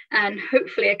models, and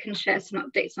hopefully I can share some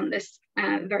updates on this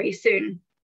very soon.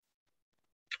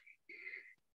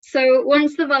 So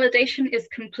once the validation is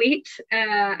complete,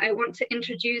 I want to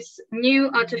introduce new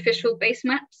artificial base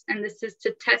maps, and this is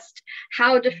to test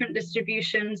how different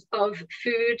distributions of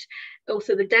food,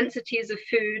 also the densities of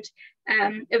food,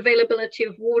 availability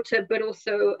of water, but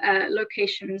also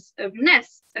locations of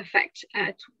nests affect.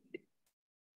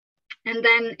 And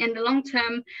then in the long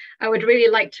term, I would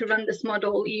really like to run this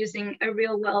model using a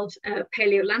real world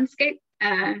paleo landscape.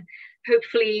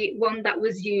 Hopefully one that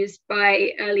was used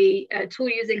by early tool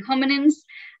using hominins,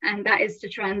 and that is to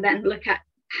try and then look at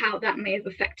how that may have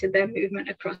affected their movement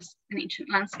across an ancient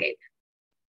landscape.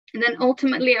 And then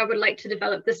ultimately, I would like to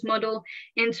develop this model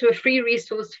into a free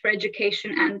resource for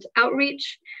education and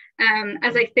outreach,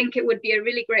 as I think it would be a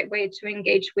really great way to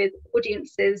engage with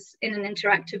audiences in an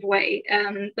interactive way.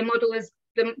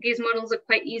 These models are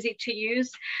quite easy to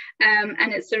use,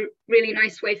 and it's a really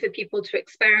nice way for people to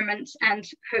experiment and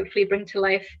hopefully bring to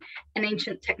life an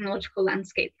ancient technological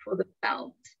landscape for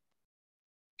themselves.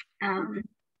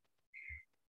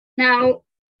 Now,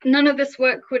 none of this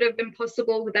work would have been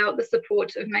possible without the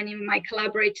support of many of my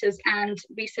collaborators and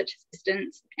research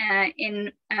assistants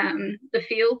in the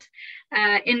field.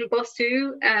 In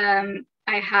Bossou,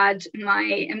 I had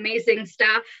my amazing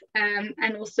staff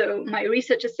and also my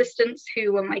research assistants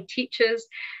who were my teachers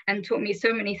and taught me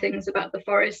so many things about the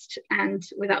forest. And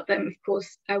without them, of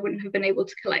course, I wouldn't have been able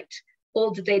to collect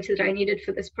all the data that I needed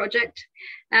for this project.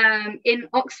 In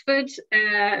Oxford,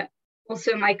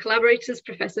 also my collaborators,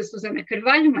 Professor Susanna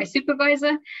Carvalho, my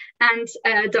supervisor,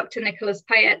 and Dr. Nicholas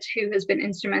Payet, who has been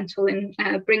instrumental in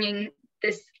bringing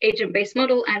this agent-based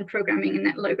model and programming in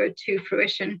NetLogo to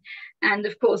fruition. And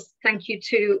of course, thank you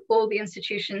to all the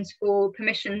institutions for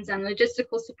permissions and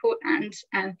logistical support and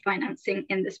financing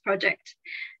in this project.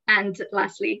 And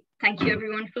lastly, thank you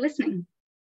everyone for listening.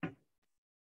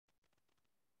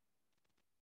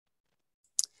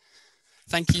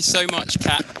 Thank you so much,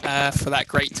 Kat, for that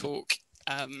great talk.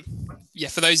 Yeah,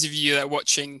 for those of you that are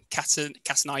watching, Kat and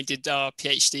I did our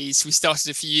PhDs. We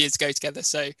started a few years ago together,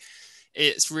 so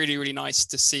it's really, really nice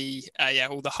to see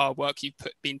all the hard work you've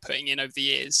been putting in over the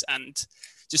years, and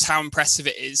just how impressive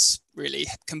it is, really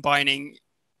combining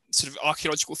sort of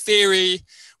archaeological theory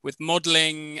with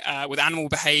modeling, with animal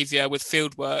behavior, with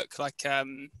field work. Like,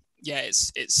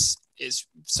 it's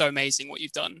so amazing what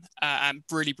you've done, and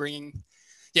really bringing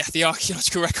the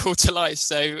archaeological record to life.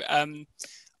 So I'm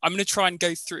going to try and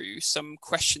go through some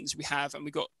questions we have, and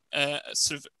we've got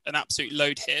sort of an absolute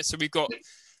load here. So we've got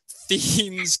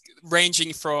themes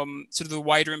ranging from sort of the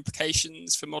wider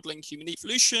implications for modeling human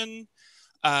evolution,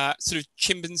 sort of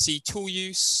chimpanzee tool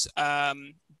use,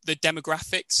 the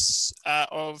demographics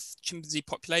of chimpanzee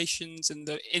populations and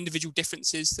the individual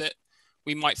differences that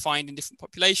we might find in different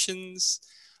populations,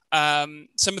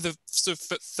 some of the sort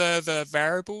of further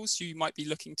variables you might be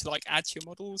looking to like add to your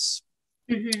models.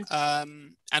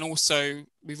 And also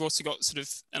we've also got sort of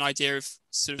an idea of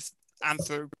sort of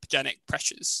anthropogenic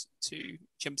pressures to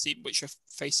chimpanzee which are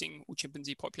facing all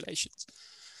chimpanzee populations.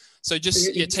 So just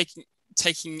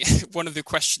taking one of the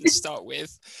questions to start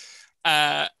with,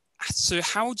 so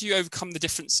how do you overcome the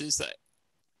differences that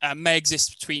may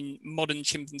exist between modern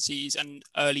chimpanzees and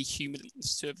early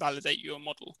humans to validate your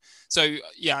model? So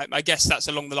yeah, I guess that's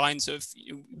along the lines of,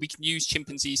 we can use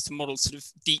chimpanzees to model sort of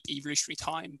deep evolutionary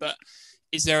time, but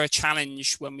is there a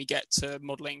challenge when we get to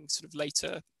modeling sort of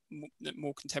later,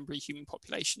 more contemporary human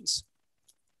populations?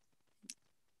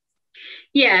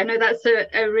 Yeah, no, that's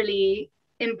a really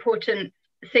important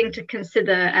thing to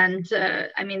consider. And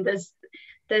I mean,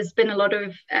 there's been a lot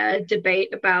of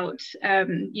debate about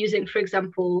using, for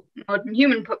example, modern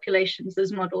human populations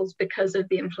as models because of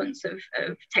the influence of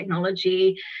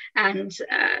technology. And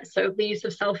so the use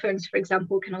of cell phones, for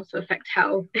example, can also affect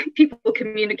how people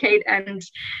communicate and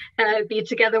be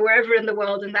together wherever in the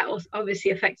world. And that also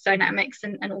obviously affects dynamics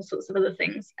and all sorts of other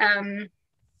things.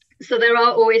 So there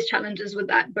are always challenges with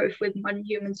that, both with modern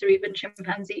humans or even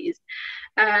chimpanzees.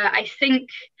 I think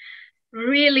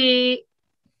really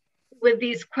with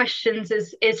these questions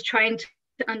is trying to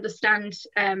understand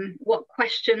what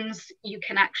questions you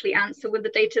can actually answer with the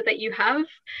data that you have,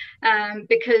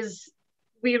 because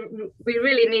we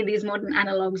really need these modern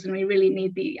analogs, and we really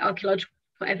need the archaeological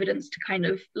evidence to kind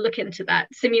of look into that.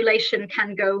 Simulation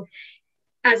can go,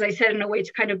 as I said, in a way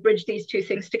to kind of bridge these two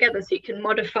things together, so you can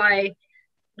modify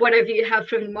whatever you have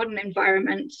from the modern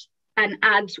environment and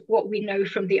add what we know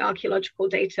from the archaeological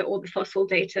data or the fossil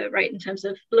data, right, in terms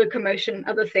of locomotion,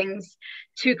 other things,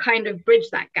 to kind of bridge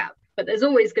that gap. But there's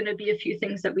always going to be a few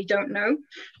things that we don't know.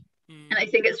 And I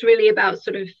think it's really about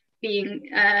sort of being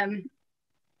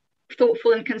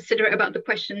thoughtful and considerate about the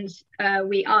questions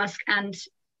we ask, and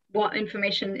what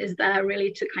information is there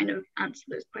really to kind of answer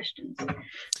those questions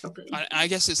properly. I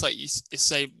guess it's like you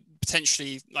say,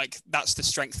 potentially, like, that's the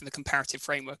strength in the comparative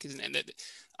framework, isn't it? That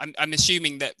I'm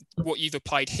assuming that what you've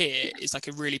applied here is like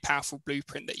a really powerful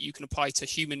blueprint that you can apply to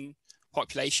human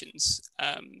populations.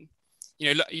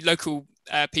 You know, local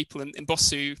people in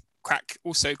Bosu crack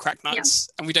nuts,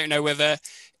 and we don't know whether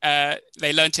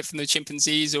they learnt it from the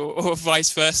chimpanzees or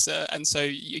vice versa. And so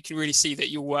you can really see that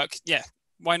your work,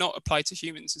 why not apply to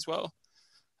humans as well?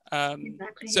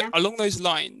 Along those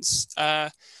lines,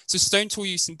 so stone tool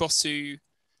use in Bosu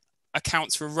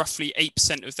accounts for roughly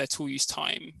 8% of their tool use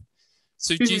time.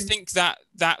 So do you think that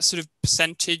sort of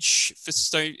percentage for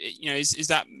stone, you know, is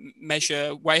that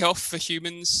measure way off for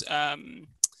humans? You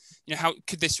know, how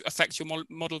could this affect your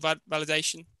model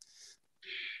validation?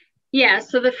 Yeah,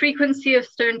 so the frequency of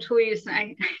stone tool use,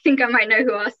 I think I might know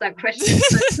who asked that question.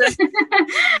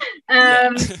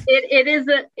 But,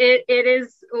 it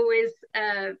is always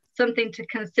something to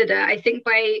consider. I think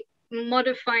by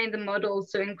modifying the model,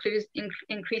 so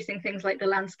increasing things like the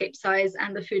landscape size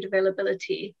and the food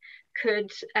availability,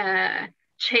 could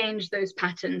change those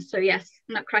patterns. So yes,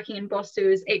 nutcracking in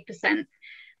Bosu is 8%.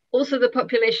 Also, the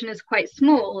population is quite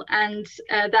small, and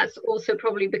that's also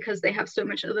probably because they have so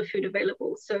much other food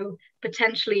available. So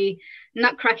potentially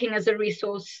nutcracking as a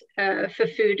resource for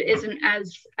food isn't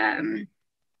as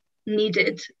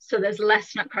needed, so there's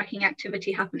less nutcracking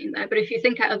activity happening there. But if you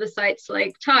think at other sites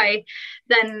like Tai,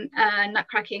 then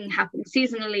nutcracking happens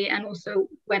seasonally, and also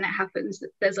when it happens,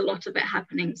 there's a lot of it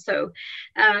happening. So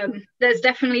there's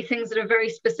definitely things that are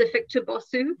very specific to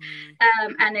Bosu,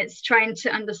 and it's trying to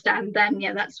understand then,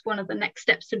 that's one of the next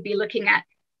steps, would be looking at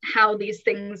how these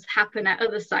things happen at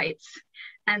other sites.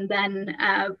 And then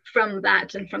from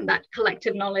that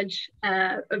collective knowledge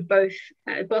of both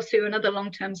Bosu and other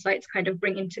long-term sites, kind of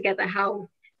bringing together how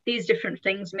these different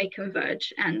things may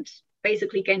converge and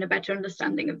basically gain a better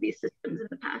understanding of these systems in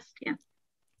the past.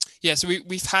 Yeah, so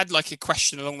we've had like a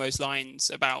question along those lines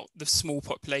about the small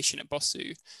population at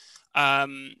Bossou.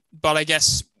 But I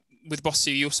guess with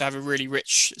Bossou, you also have a really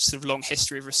rich sort of long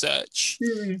history of research.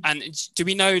 And do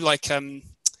we know like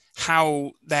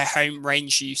how their home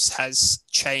range use has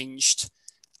changed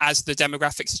as the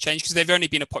demographics have changed? Because they've only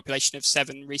been a population of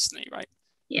 7 recently, right?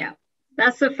 Yeah,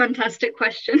 that's a fantastic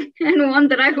question, and one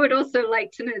that I would also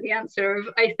like to know the answer of.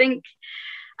 I think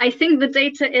the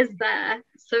data is there,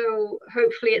 so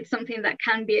hopefully it's something that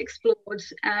can be explored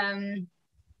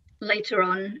later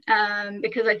on,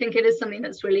 because I think it is something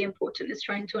that's really important, is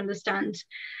trying to understand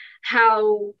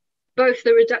how both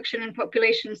the reduction in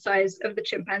population size of the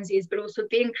chimpanzees, but also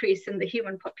the increase in the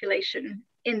human population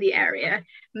in the area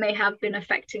may have been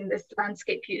affecting this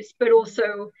landscape use, but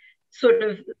also sort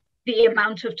of the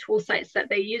amount of tool sites that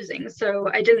they're using. So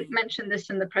I didn't mention this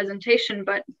in the presentation,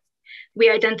 but we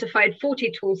identified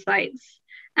 40 tool sites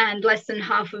and less than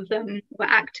half of them were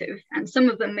active. And some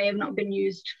of them may have not been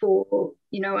used for,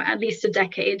 at least a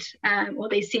decade, or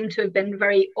they seem to have been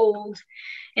very old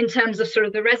in terms of sort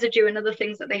of the residue and other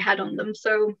things that they had on them.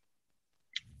 So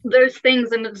those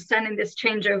things and understanding this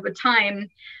change over time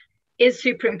is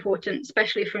super important,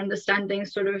 especially for understanding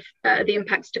sort of the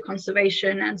impacts to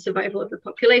conservation and survival of the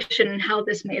population, and how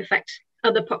this may affect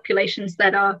other populations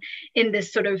that are in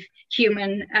this sort of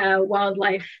human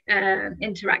wildlife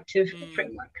interactive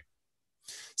framework.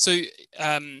 So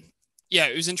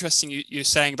it was interesting you're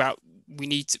saying about we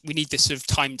need this sort of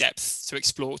time depth to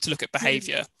explore, to look at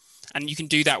behavior. And you can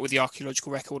do that with the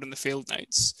archaeological record and the field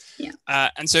notes.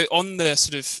 And so on the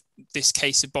sort of this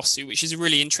case of Bossou, which is a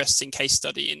really interesting case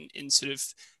study in sort of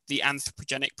the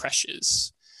anthropogenic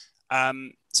pressures.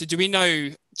 So do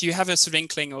you have a sort of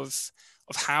inkling of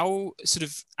how sort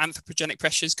of anthropogenic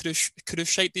pressures could have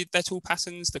shaped their tool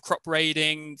patterns, the crop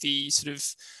raiding, the sort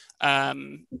of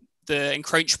the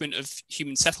encroachment of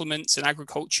human settlements and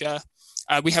agriculture?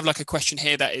 We have like a question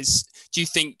here that is, do you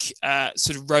think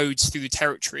sort of roads through the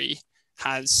territory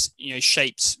has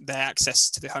shaped their access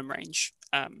to the home range?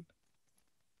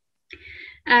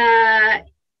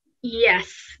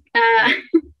 Yes.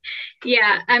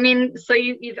 Yeah, I mean, so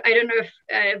you've I don't know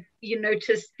if you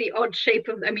noticed the odd shape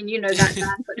of, that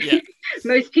land, but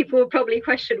most people will probably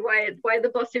question why the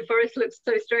Bossou forest looks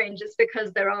so strange. It's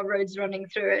because there are roads running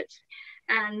through it,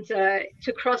 and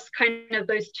to cross kind of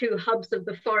those two hubs of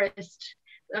the forest,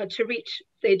 to reach,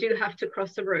 they do have to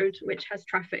cross a road which has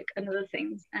traffic and other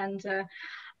things. And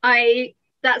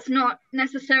that's not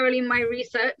necessarily my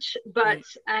research, but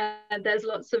there's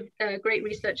lots of great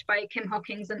research by Kim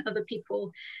Hockings and other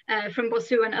people from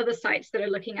Bossou and other sites that are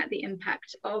looking at the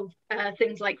impact of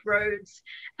things like roads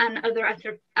and other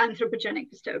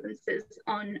anthropogenic disturbances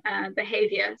on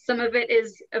behavior. Some of it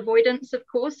is avoidance, of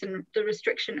course, and the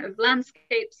restriction of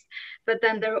landscapes, but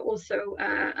then there are also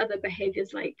other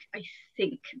behaviors like, I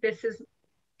think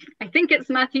it's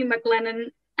Matthew McLennan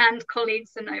and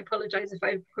colleagues, and I apologize if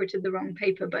I've quoted the wrong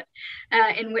paper, but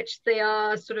in which they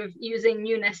are sort of using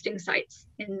new nesting sites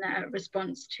in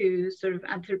response to sort of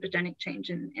anthropogenic change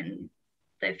in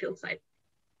their field site.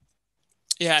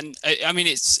 Yeah, and I mean,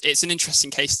 it's an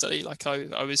interesting case study. Like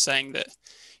I was saying that,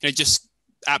 just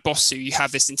at Bossou, you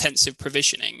have this intensive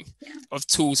provisioning of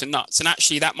tools and nuts, and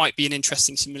actually that might be an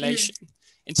interesting simulation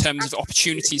in terms of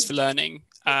opportunities for learning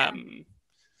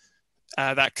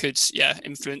that could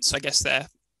influence, I guess, their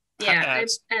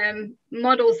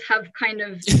models have kind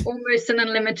of almost an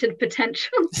unlimited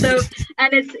potential. So,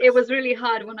 and it was really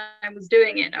hard when I was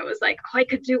doing it. I was like, I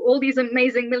could do all these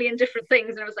amazing million different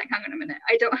things, and I was like, hang on a minute,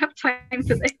 I don't have time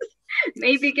for this.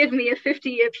 Maybe give me a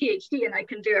 50-year PhD and I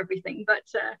can do everything. But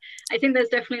I think there's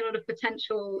definitely a lot of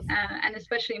potential, and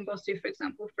especially in Bossou, for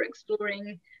example, for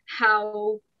exploring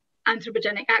how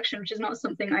anthropogenic action, which is not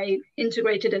something I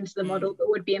integrated into the model, but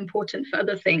would be important for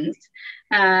other things,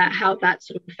 how that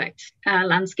sort of affects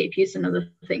landscape use and other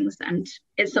things. And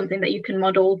it's something that you can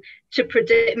model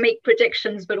to make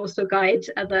predictions, but also guide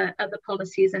other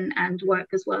policies and work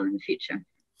as well in the future.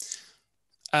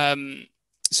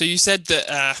 So you said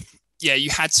that, you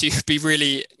had to be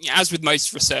really, as with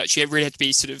most research, you really had to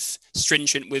be sort of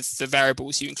stringent with the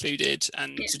variables you included,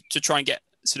 and to try and get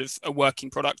sort of a working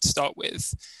product to start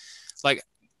with. Like,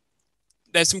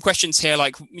 there's some questions here,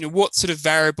 like, what sort of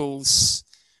variables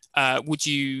would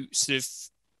you sort of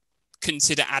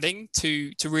consider adding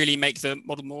to really make the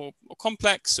model more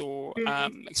complex or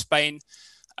explain?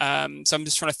 So I'm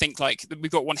just trying to think, like,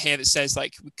 we've got one here that says,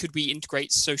 like, could we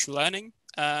integrate social learning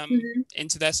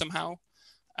into there somehow?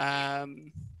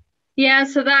 Yeah,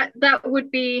 so that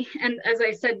would be, and as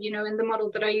I said, you know, in the model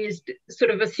that I used,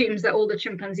 sort of assumes that all the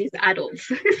chimpanzees are adults,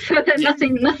 so that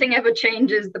nothing ever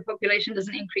changes, the population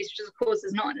doesn't increase, which of course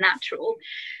is not natural.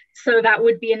 So that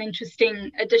would be an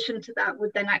interesting addition to that,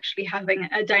 would then actually having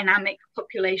a dynamic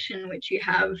population, which you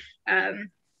have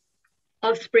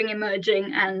offspring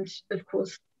emerging, and of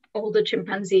course older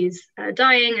chimpanzees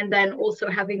dying, and then also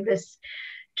having this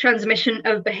transmission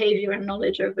of behavior and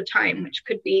knowledge over time, which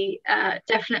could be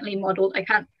definitely modeled. I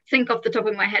can't think off the top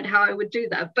of my head how I would do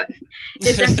that, but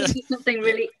it's definitely something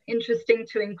really interesting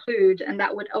to include. And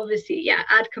that would obviously,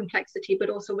 add complexity, but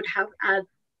also would add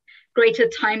greater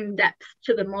time depth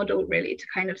to the model, really, to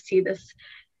kind of see this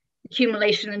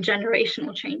accumulation and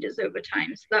generational changes over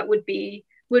time. So that would be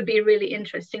really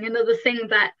interesting. Another thing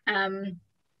that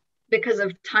because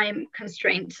of time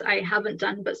constraints I haven't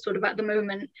done, but sort of at the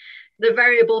moment, the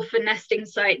variable for nesting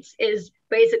sites is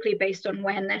basically based on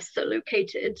where nests are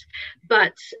located,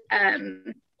 but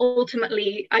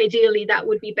ultimately, ideally, that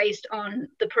would be based on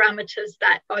the parameters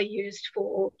that are used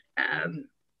for,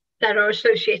 that are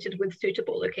associated with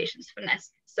suitable locations for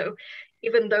nests. So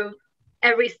even though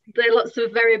there are lots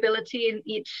of variability in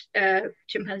each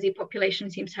chimpanzee population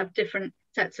seems to have different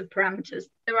sets of parameters,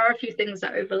 there are a few things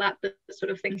that overlap, the sort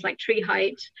of things like tree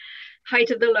height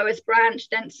of the lowest branch,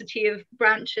 density of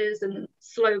branches and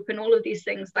slope, and all of these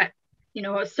things that, you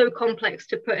know, are so complex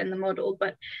to put in the model,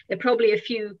 but there are probably a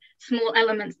few small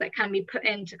elements that can be put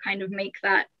in to kind of make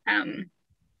that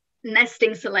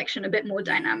nesting selection a bit more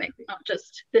dynamic, not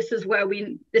just this is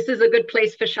a good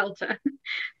place for shelter,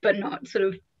 but not sort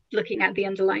of looking at the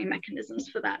underlying mechanisms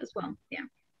for that as well. Yeah.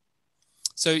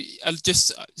 So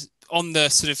just on the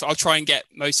sort of, I'll try and get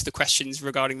most of the questions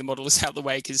regarding the models out of the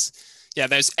way, because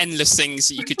there's endless things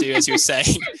that you could do, as you were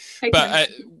saying. Okay. But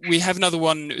we have another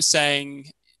one that was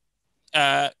saying,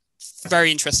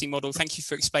 very interesting model. Thank you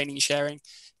for explaining and sharing.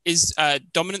 Is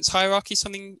dominance hierarchy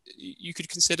something you could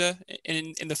consider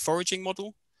in the foraging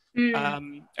model?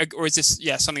 Or is this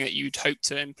something that you'd hope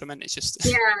to implement? It's just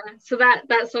so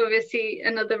that's obviously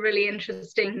another really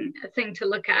interesting thing to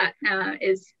look at.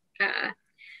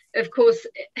 Of course,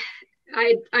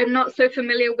 I'm not so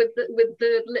familiar with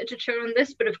the literature on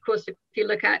this, but of course, if you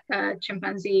look at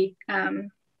chimpanzee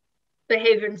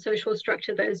behavior and social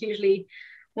structure, there's usually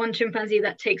one chimpanzee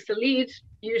that takes the lead,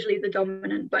 usually the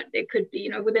dominant, but it could be, you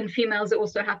know, within females, it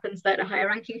also happens that a higher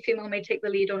ranking female may take the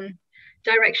lead on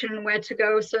direction and where to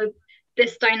go. So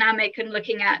this dynamic and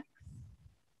looking at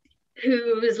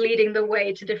who is leading the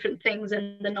way to different things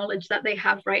and the knowledge that they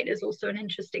have, right, is also an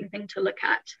interesting thing to look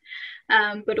at.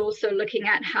 But also looking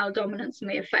at how dominance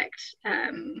may affect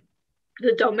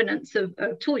the dominance of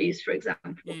tool use, for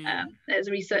example. There's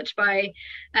research by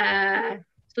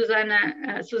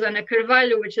Susana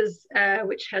Carvalho, which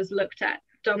has looked at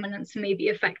dominance maybe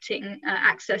affecting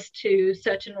access to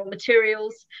certain raw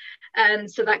materials.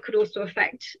 So that could also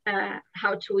affect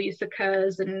how tool use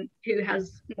occurs and who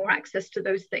has more access to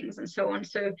those things and so on.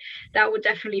 So that would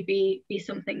definitely be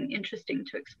something interesting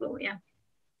to explore, yeah.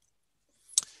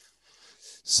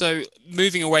 So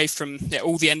moving away from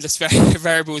all the endless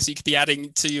variables you could be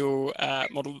adding to your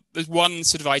model, there's one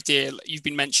sort of idea you've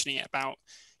been mentioning it about,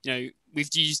 you know, we've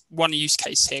used one use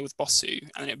case here with Bosu,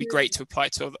 and it'd be great to apply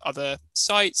to other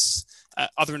sites,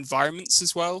 other environments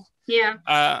as well.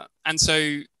 Yeah. And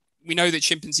so we know that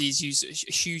chimpanzees use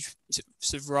a huge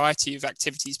sort of variety of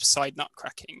activities beside nut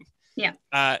cracking. Yeah.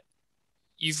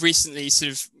 You've recently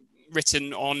sort of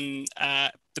written on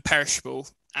the perishable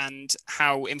and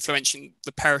how influential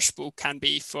the perishable can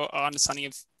be for our understanding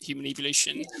of human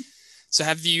evolution. Yeah. So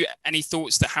have you any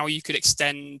thoughts that how you could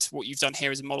extend what you've done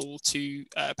here as a model to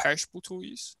perishable tool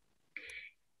use?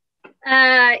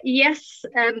 Yes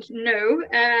and no.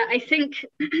 I think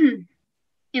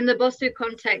in the Bosu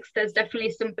context, there's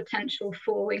definitely some potential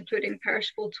for including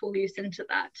perishable tool use into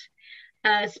that,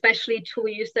 especially tool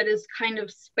use that is kind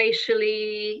of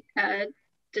spatially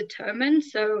determined.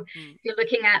 So you're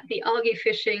looking at the algae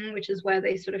fishing, which is where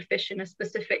they sort of fish in a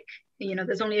specific, you know,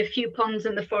 there's only a few ponds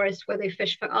in the forest where they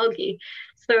fish for algae.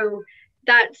 So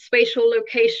that spatial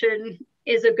location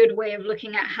is a good way of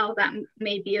looking at how that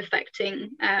may be affecting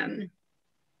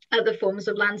other forms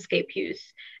of landscape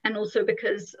use. And also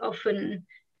because often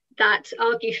that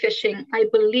algae fishing, I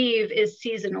believe, is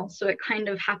seasonal. So it kind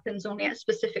of happens only at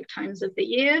specific times of the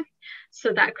year.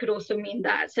 So that could also mean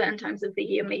that at certain times of the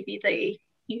year, maybe they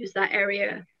use that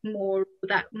area more,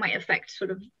 that might affect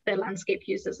sort of their landscape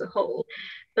use as a whole.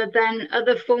 But then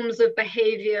other forms of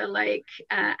behavior like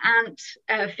ant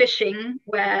fishing,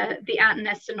 where the ant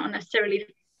nests are not necessarily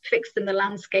fixed in the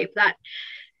landscape, that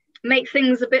make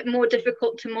things a bit more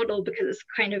difficult to model because it's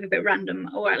kind of a bit random,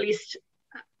 or at least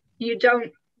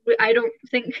I don't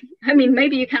think, I mean,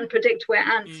 maybe you can predict where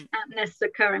ant nests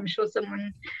occur. I'm sure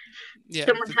someone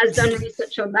has done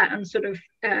research on that and sort of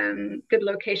good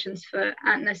locations for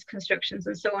ant nest constructions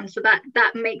and so on. So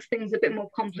that makes things a bit more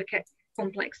complex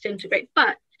to integrate.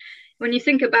 But when you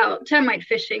think about termite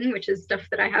fishing, which is stuff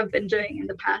that I have been doing in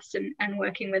the past and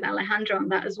working with Alejandro on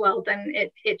that as well, then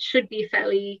it should be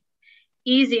fairly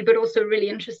easy, but also really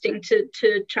interesting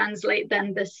to translate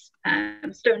then this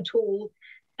stone tool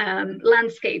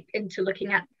landscape into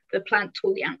looking at the plant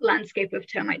tool landscape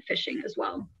of termite fishing as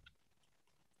well.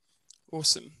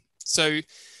 Awesome. So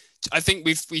I think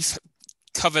we've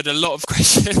covered a lot of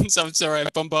questions. I'm sorry I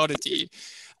bombarded you.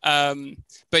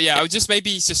 But yeah, I was just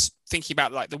thinking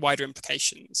about like the wider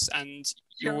implications, and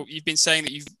you've been saying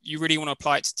that you really want to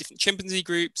apply it to different chimpanzee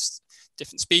groups,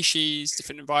 different species,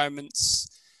 different environments.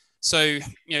 So,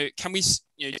 can we,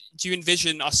 do you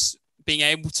envision us being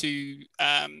able to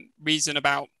reason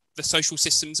about the social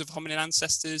systems of hominin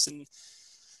ancestors and,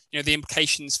 the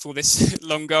implications for this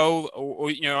long goal,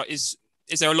 or is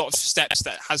there a lot of steps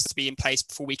that has to be in place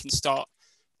before we can start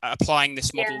applying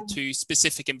this model to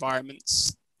specific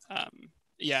environments?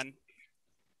 Yes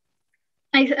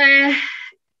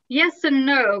and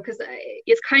no, because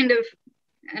it's kind of,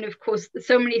 and of course,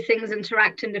 so many things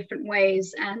interact in different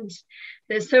ways, and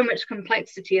there's so much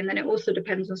complexity. And then it also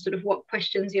depends on sort of what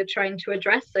questions you're trying to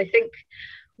address. I think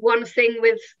one thing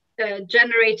with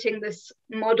generating this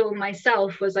model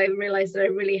myself was I realized that I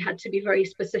really had to be very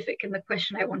specific in the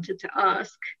question I wanted to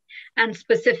ask, and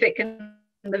specific in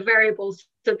the variables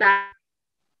so that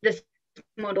this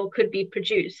model could be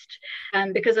produced,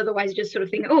 because otherwise you just sort of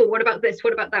think, oh, what about this,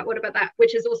 what about that,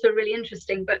 which is also really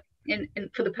interesting, but in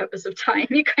for the purpose of time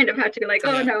you kind of have to be like,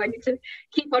 oh no, I need to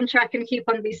keep on track and keep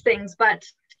on these things. But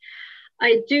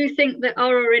I do think there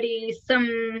are already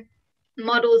some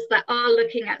models that are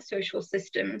looking at social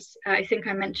systems. I think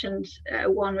I mentioned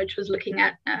one which was looking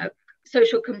at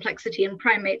social complexity in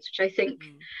primates, which I think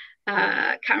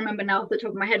can't remember now off the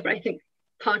top of my head, but I think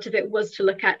part of it was to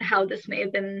look at how this may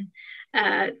have been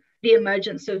the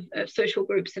emergence of social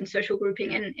groups and social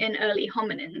grouping in early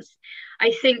hominins.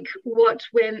 I think what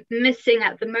we're missing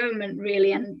at the moment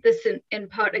really, and this in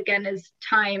part again is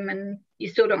time, and you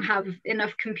still don't have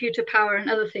enough computer power and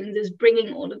other things, is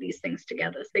bringing all of these things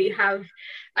together. So you have,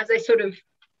 as I sort of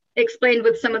explained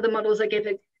with some of the models I gave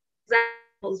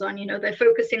examples on, they're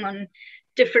focusing on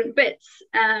different bits,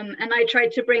 and I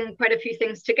tried to bring quite a few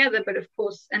things together, but of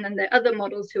course, and then there are other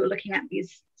models who are looking at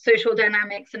these social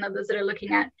dynamics, and others that are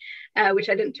looking at which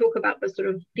I didn't talk about, but sort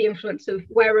of the influence of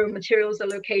where raw materials are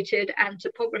located and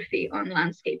topography on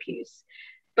landscape use.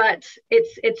 But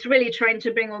it's really trying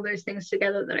to bring all those things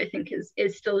together that I think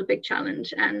is still a big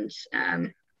challenge, and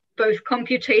both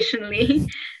computationally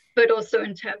but also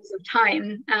in terms of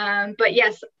time. But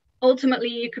yes, ultimately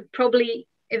you could probably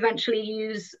eventually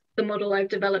use the model I've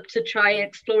developed to try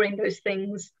exploring those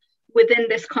things within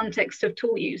this context of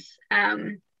tool use.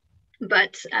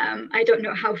 But I don't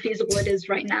know how feasible it is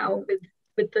right now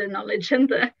with the knowledge and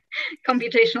the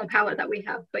computational power that we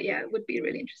have. But yeah, it would be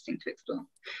really interesting to explore.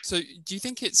 So do you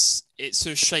think it's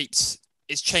sort of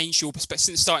changed your perspective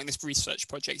since starting this research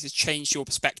project? It's changed your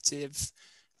perspective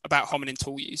about hominin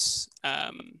tool use?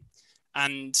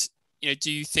 And,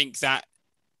 do you think that,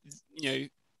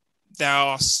 there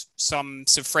are some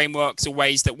sort of frameworks or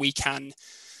ways that we can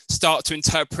start to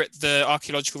interpret the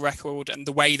archaeological record and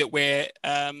the way that we're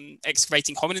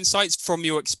excavating hominin sites from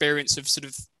your experience of sort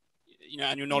of,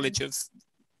 and your knowledge of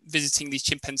visiting these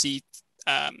chimpanzee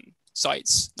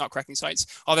sites, nut cracking sites?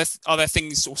 Are there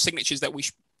things or signatures that we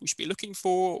should be looking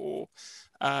for? Or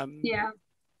yeah,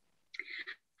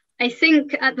 I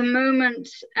think at the moment,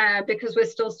 because we're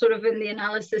still sort of in the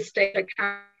analysis stage,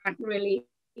 I can't really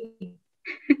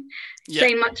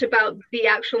say much about the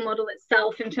actual model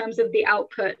itself in terms of the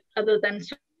output, other than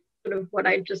sort of what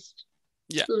I've just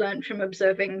learned from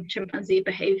observing chimpanzee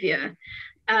behavior.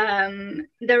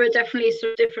 There are definitely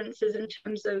sort of differences in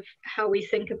terms of how we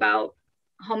think about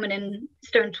hominin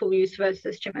stone tool use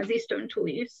versus chimpanzee stone tool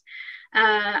use.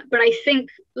 But I think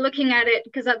looking at it,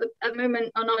 because at the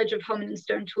moment our knowledge of hominin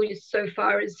stone tool use so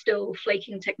far is still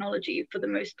flaking technology for the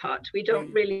most part. We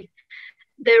don't really,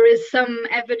 there is some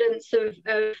evidence of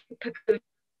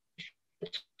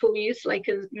tool use, like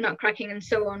nut cracking and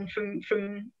so on,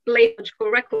 from late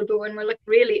geological record, but when we're looking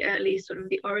really early, sort of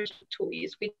the origin of tool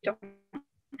use, we don't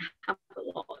have a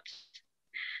lot.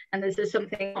 And this is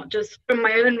something not just from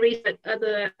my own research,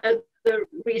 other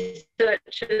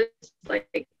researchers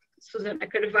like Susan, I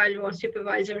could evaluate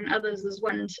supervisor and others as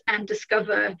ones and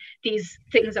discover these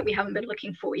things that we haven't been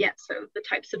looking for yet. So the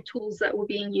types of tools that were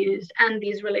being used and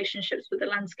these relationships with the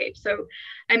landscape. So,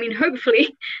 I mean,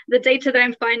 hopefully the data that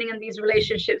I'm finding in these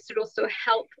relationships would also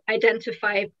help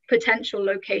identify potential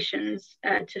locations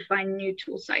to find new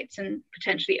tool sites and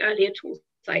potentially earlier tool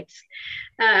sites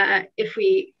if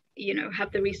we, you know,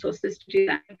 have the resources to do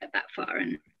that and get that far.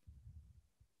 And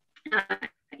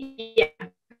yeah,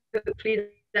 hopefully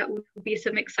that will be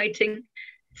some exciting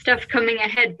stuff coming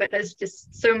ahead, but there's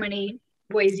just so many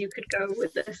ways you could go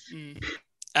with this.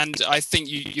 And I think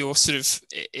you're sort of,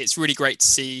 it's really great to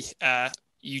see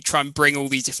you try and bring all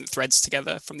these different threads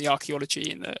together from the archaeology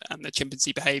and the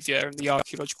chimpanzee behavior and the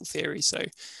archaeological theory. So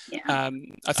yeah.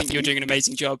 I think you're doing an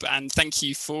amazing job, and thank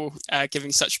you for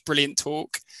giving such a brilliant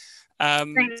talk.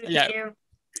 Thank you.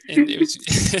 It was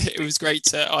it was great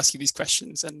to ask you these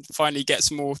questions and finally get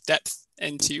some more depth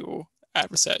into your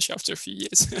research after a few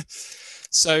years.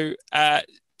 So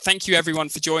thank you everyone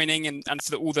for joining and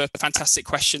for all the fantastic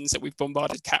questions that we've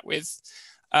bombarded Kat with.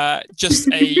 Just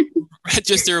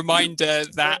a reminder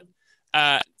that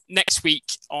next week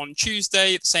on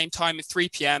Tuesday at the same time at 3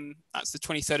 p.m, that's the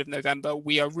 23rd of November,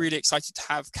 we are really excited to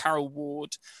have Carol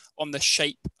Ward on the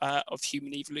shape of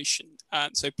human evolution.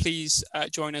 So please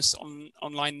join us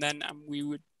online then, and we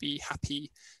would be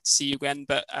happy to see you again.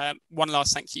 But one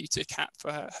last thank you to Kat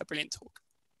for her brilliant talk.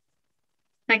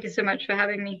 Thank you so much for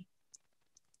having me.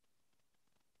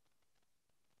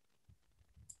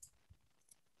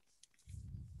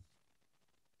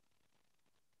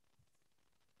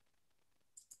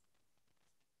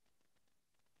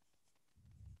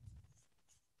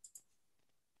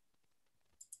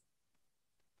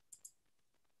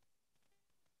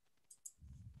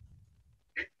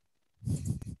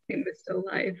 I think we're still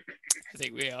live. I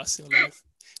think we are still live.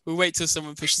 We'll wait till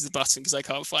someone pushes the button because I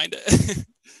can't find it.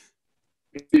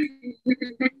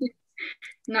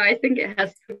 No, I think it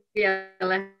has to be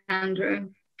Alejandro.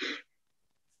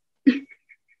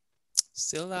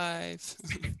 Still live.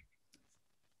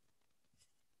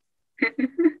 At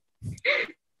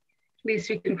least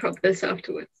we can crop this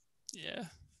afterwards.